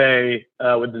Chinese buffet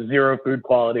with the zero food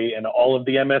quality and all of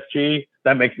the MSG.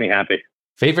 That makes me happy.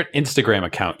 Favorite Instagram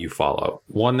account you follow?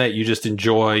 One that you just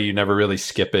enjoy, you never really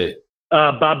skip it?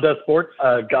 Bob Does Sports,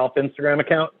 golf Instagram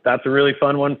account. That's a really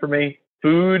fun one for me.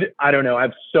 Food, I don't know. I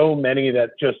have so many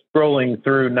that just scrolling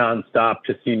through nonstop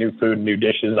to see new food and new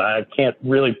dishes. I can't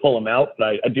really pull them out,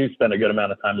 but I do spend a good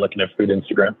amount of time looking at food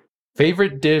Instagram.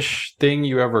 Favorite dish, thing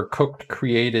you ever cooked,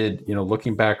 created,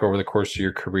 looking back over the course of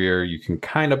your career, you can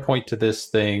kind of point to this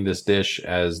dish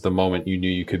as the moment you knew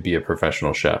you could be a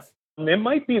professional chef. It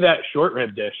might be that short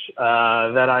rib dish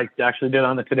that I actually did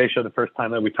on the Today Show the first time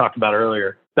that we talked about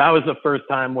earlier. That was the first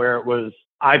time where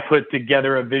I put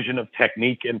together a vision of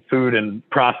technique and food and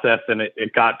process, and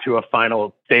it got to a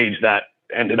final stage that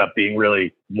ended up being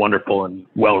really wonderful and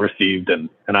well received. And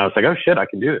I was like, oh shit, I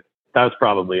can do it. That was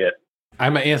probably it.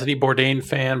 I'm an Anthony Bourdain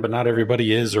fan, but not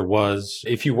everybody is or was.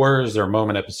 If you were, is there a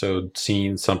moment, episode,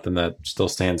 scene, something that still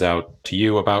stands out to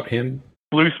you about him?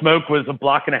 Blue Smoke was a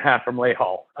block and a half from Lay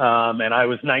Hall. And I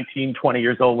was 19, 20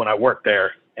 years old when I worked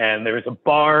there. And there was a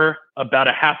bar about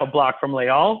a half a block from Lay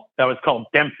Hall that was called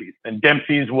Dempsey's. And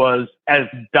Dempsey's was as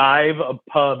dive a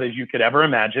pub as you could ever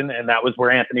imagine. And that was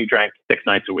where Anthony drank 6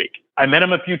 nights a week. I met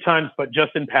him a few times, but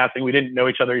just in passing. We didn't know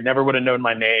each other. He never would have known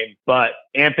my name. But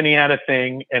Anthony had a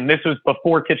thing, and this was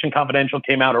before Kitchen Confidential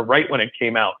came out or right when it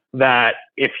came out, that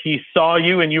if he saw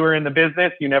you and you were in the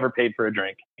business, you never paid for a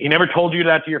drink. He never told you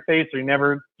that to your face, or he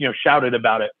never, shouted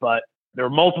about it. But there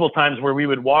were multiple times where we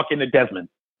would walk into Desmond,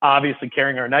 obviously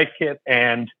carrying our knife kit,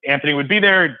 and Anthony would be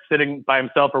there sitting by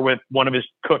himself or with one of his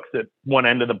cooks at one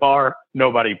end of the bar.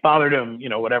 Nobody bothered him,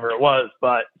 whatever it was,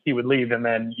 but he would leave, and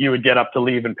then you would get up to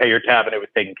leave and pay your tab, and it was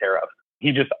taken care of.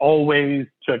 He just always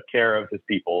took care of his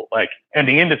people, and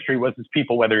the industry was his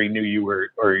people, whether he knew you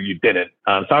or you didn't.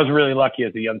 So I was really lucky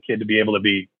as a young kid to be able to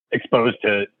be exposed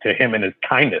to him and his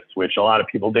kindness, which a lot of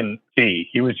people didn't see.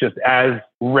 He was just as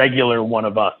regular one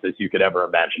of us as you could ever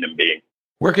imagine him being.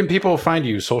 Where can people find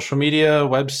you? Social media,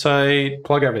 website,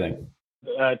 plug everything.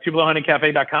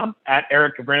 TupeloHoneyCafe.com, at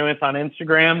Eric Gabrinowitz on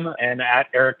Instagram, and at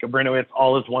Eric Gabrinowitz,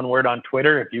 all is one word, on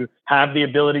Twitter. If you have the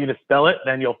ability to spell it,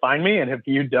 then you'll find me. And if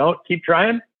you don't, keep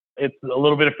trying. It's a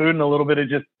little bit of food and a little bit of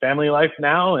just family life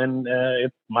now. And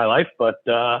it's my life, but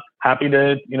happy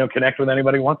to, connect with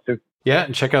anybody who wants to. Yeah,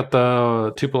 and check out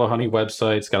the Tupelo Honey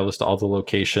website. It's got a list of all the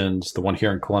locations. The one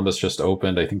here in Columbus just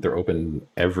opened. I think they're open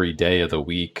every day of the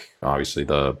week. Obviously,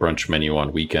 the brunch menu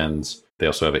on weekends. They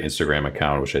also have an Instagram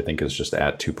account, which I think is just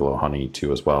at Tupelo Honey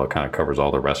too as well. It kind of covers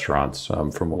all the restaurants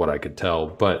from what I could tell.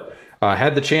 But I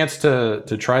had the chance to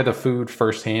try the food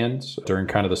firsthand during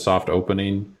kind of the soft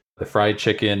opening. The fried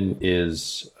chicken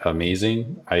is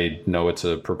amazing. I know it's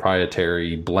a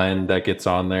proprietary blend that gets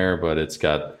on there, but it's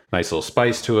got nice little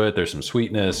spice to it. There's some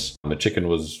sweetness. The chicken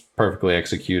was perfectly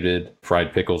executed.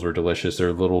 Fried pickles were delicious. They're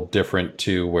a little different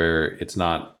too, where it's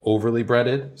not overly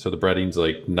breaded. So the breading's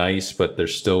like nice, but they're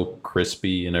still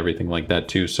crispy and everything like that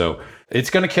too. So it's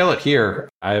going to kill it here.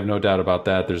 I have no doubt about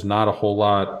that. There's not a whole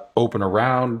lot open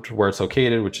around where it's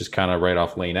located, which is kind of right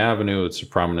off Lane Avenue. It's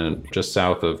prominent just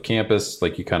south of campus,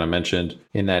 like you kind of mentioned,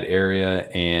 in that area.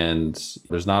 And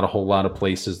there's not a whole lot of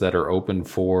places that are open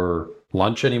for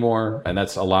lunch anymore. And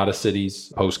that's a lot of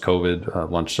cities. Post-COVID,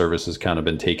 lunch service has kind of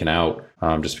been taken out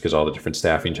just because of all the different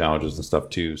staffing challenges and stuff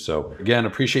too. So again,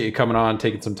 appreciate you coming on,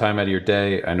 taking some time out of your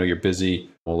day. I know you're busy.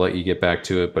 We'll let you get back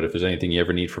to it. But if there's anything you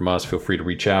ever need from us, feel free to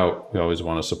reach out. We always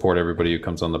want to support everybody who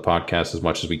comes on the podcast as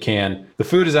much as we can. The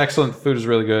food is excellent. The food is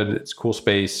really good. It's a cool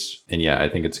space. And yeah, I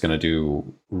think it's going to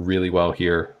do really well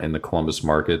here in the Columbus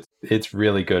market. It's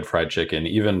really good fried chicken.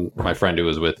 Even my friend who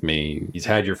was with me, he's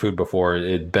had your food before.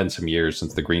 It'd been some years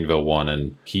since the Greenville one.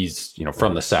 And he's,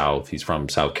 from the South. He's from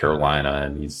South Carolina.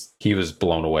 And he was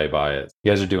blown away by it.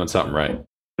 You guys are doing something right.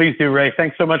 Please do, Ray.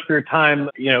 Thanks so much for your time.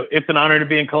 It's an honor to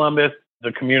be in Columbus.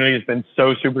 The community has been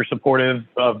so super supportive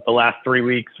of the last 3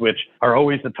 weeks, which are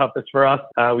always the toughest for us.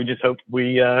 We just hope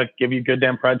we give you good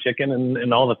damn fried chicken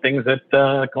and all the things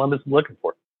that Columbus is looking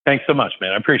for. Thanks so much,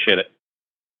 man. I appreciate it.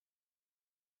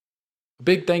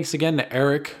 Big thanks again to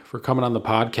Eric for coming on the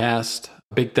podcast.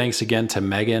 Big thanks again to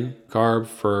Megan Garb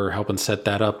for helping set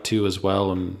that up too as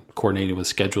well and coordinating with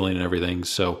scheduling and everything.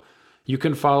 So you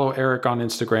can follow Eric on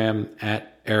Instagram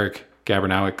at Eric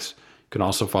Gabernowicz. You can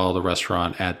also follow the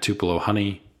restaurant at Tupelo Honey.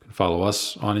 You can follow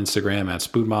us on Instagram at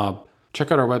Spoon Mob.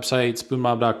 Check out our website,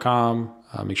 spoonmob.com.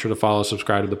 Make sure to follow,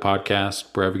 subscribe to the podcast,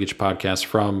 wherever you get your podcasts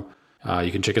from.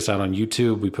 You can check us out on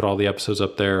YouTube. We put all the episodes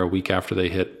up there a week after they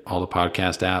hit all the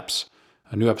podcast apps.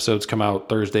 New episodes come out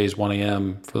Thursdays, 1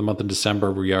 a.m. For the month of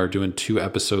December, we are doing 2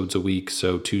 episodes a week.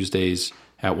 So Tuesdays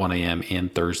at 1 a.m.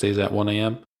 and Thursdays at 1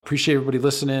 a.m. Appreciate everybody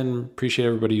listening. Appreciate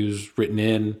everybody who's written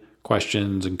in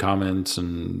questions and comments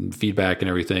and feedback and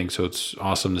everything. So it's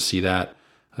awesome to see that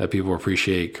people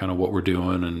appreciate kind of what we're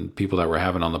doing and people that we're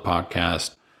having on the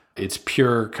podcast. It's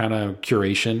pure kind of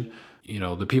curation.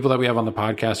 The people that we have on the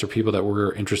podcast are people that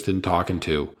we're interested in talking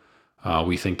to.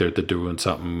 We think they're doing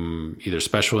something either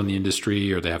special in the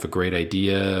industry, or they have a great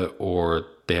idea, or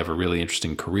they have a really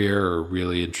interesting career or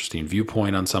really interesting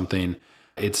viewpoint on something.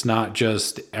 It's not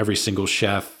just every single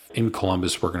chef in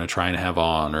Columbus we're going to try and have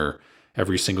on, or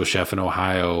every single chef in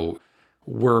Ohio.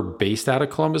 We're based out of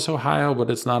Columbus, Ohio, but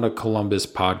it's not a Columbus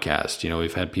podcast.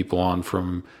 We've had people on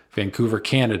from Vancouver,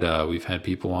 Canada. We've had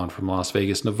people on from Las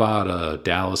Vegas, Nevada,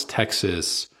 Dallas,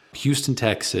 Texas, Houston,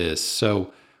 Texas.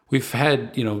 So we've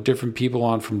had, different people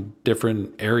on from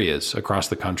different areas across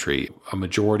the country. A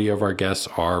majority of our guests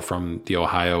are from the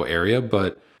Ohio area,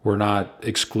 but we're not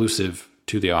exclusive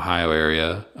to the Ohio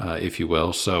area, if you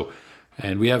will.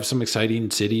 And we have some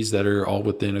exciting cities that are all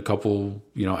within a couple,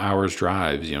 hours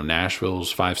drives.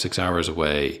 Nashville's 5-6 hours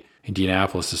away.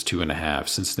 Indianapolis is 2.5.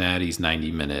 Cincinnati's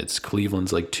 90 minutes.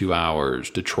 Cleveland's like 2 hours.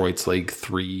 Detroit's like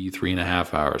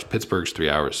 3.5 hours. Pittsburgh's 3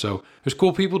 hours. So there's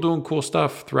cool people doing cool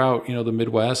stuff throughout, the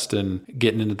Midwest and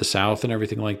getting into the South and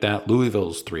everything like that.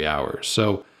 Louisville's 3 hours.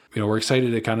 So, we're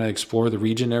excited to kind of explore the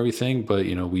region and everything, but,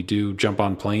 we do jump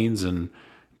on planes and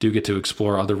do get to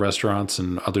explore other restaurants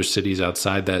and other cities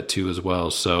outside that too as well.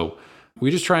 So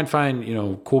we just try and find,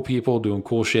 cool people doing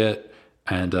cool shit.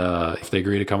 And if they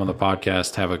agree to come on the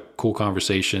podcast, have a cool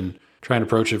conversation, try and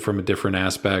approach it from a different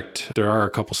aspect. There are a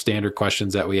couple standard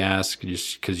questions that we ask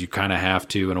just because you kind of have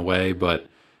to in a way, but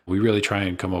we really try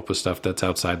and come up with stuff that's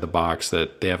outside the box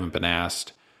that they haven't been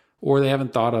asked or they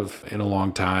haven't thought of in a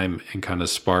long time, and kind of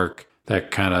spark that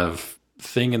kind of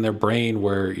thing in their brain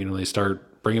where, they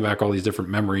start bringing back all these different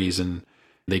memories and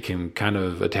they can kind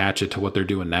of attach it to what they're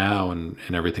doing now and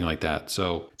everything like that.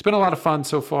 So it's been a lot of fun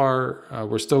so far.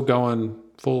 We're still going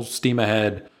full steam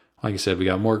ahead. Like I said, we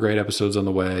got more great episodes on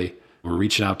the way. We're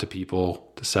reaching out to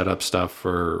people to set up stuff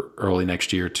for early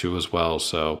next year too as well.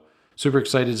 So super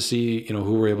excited to see,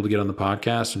 who we're able to get on the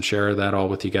podcast and share that all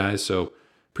with you guys. So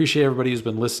appreciate everybody who's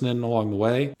been listening along the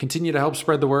way. Continue to help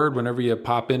spread the word whenever you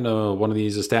pop into one of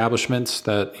these establishments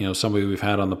that, somebody we've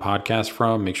had on the podcast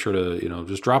from. Make sure to,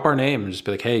 just drop our name and just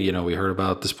be like, hey, we heard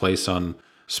about this place on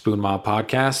Spoon Mob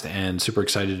podcast and super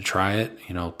excited to try it.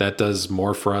 That does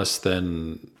more for us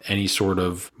than any sort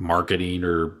of marketing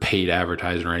or paid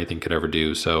advertising or anything could ever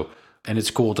do. So, and it's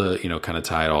cool to, kind of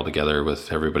tie it all together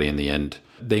with everybody in the end.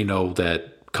 They know that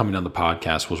coming on the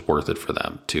podcast was worth it for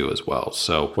them too as well.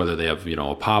 So whether they have,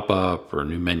 a pop-up or a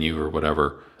new menu or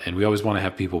whatever, and we always want to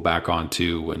have people back on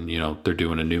too when, they're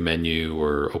doing a new menu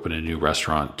or opening a new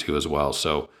restaurant too as well.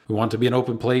 So we want to be an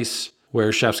open place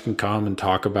where chefs can come and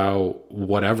talk about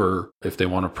whatever. If they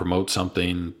want to promote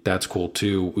something, that's cool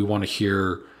too. We want to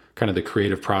hear kind of the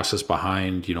creative process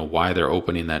behind, why they're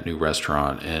opening that new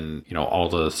restaurant and, all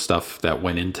the stuff that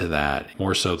went into that,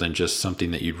 more so than just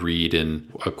something that you'd read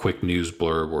in a quick news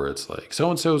blurb where it's like,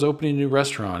 so-and-so is opening a new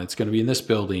restaurant. It's going to be in this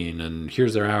building and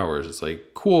here's their hours. It's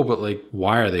like, cool, but like,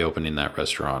 why are they opening that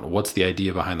restaurant? What's the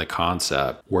idea behind the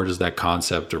concept? Where does that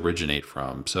concept originate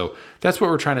from? So that's what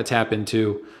we're trying to tap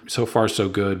into. So far, so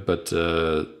good, but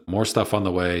more stuff on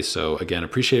the way. So again,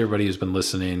 appreciate everybody who's been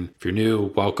listening. If you're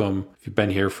new, welcome. If you've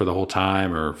been here for the whole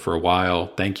time or for a while,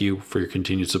 thank you for your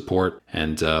continued support.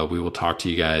 And we will talk to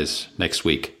you guys next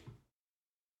week.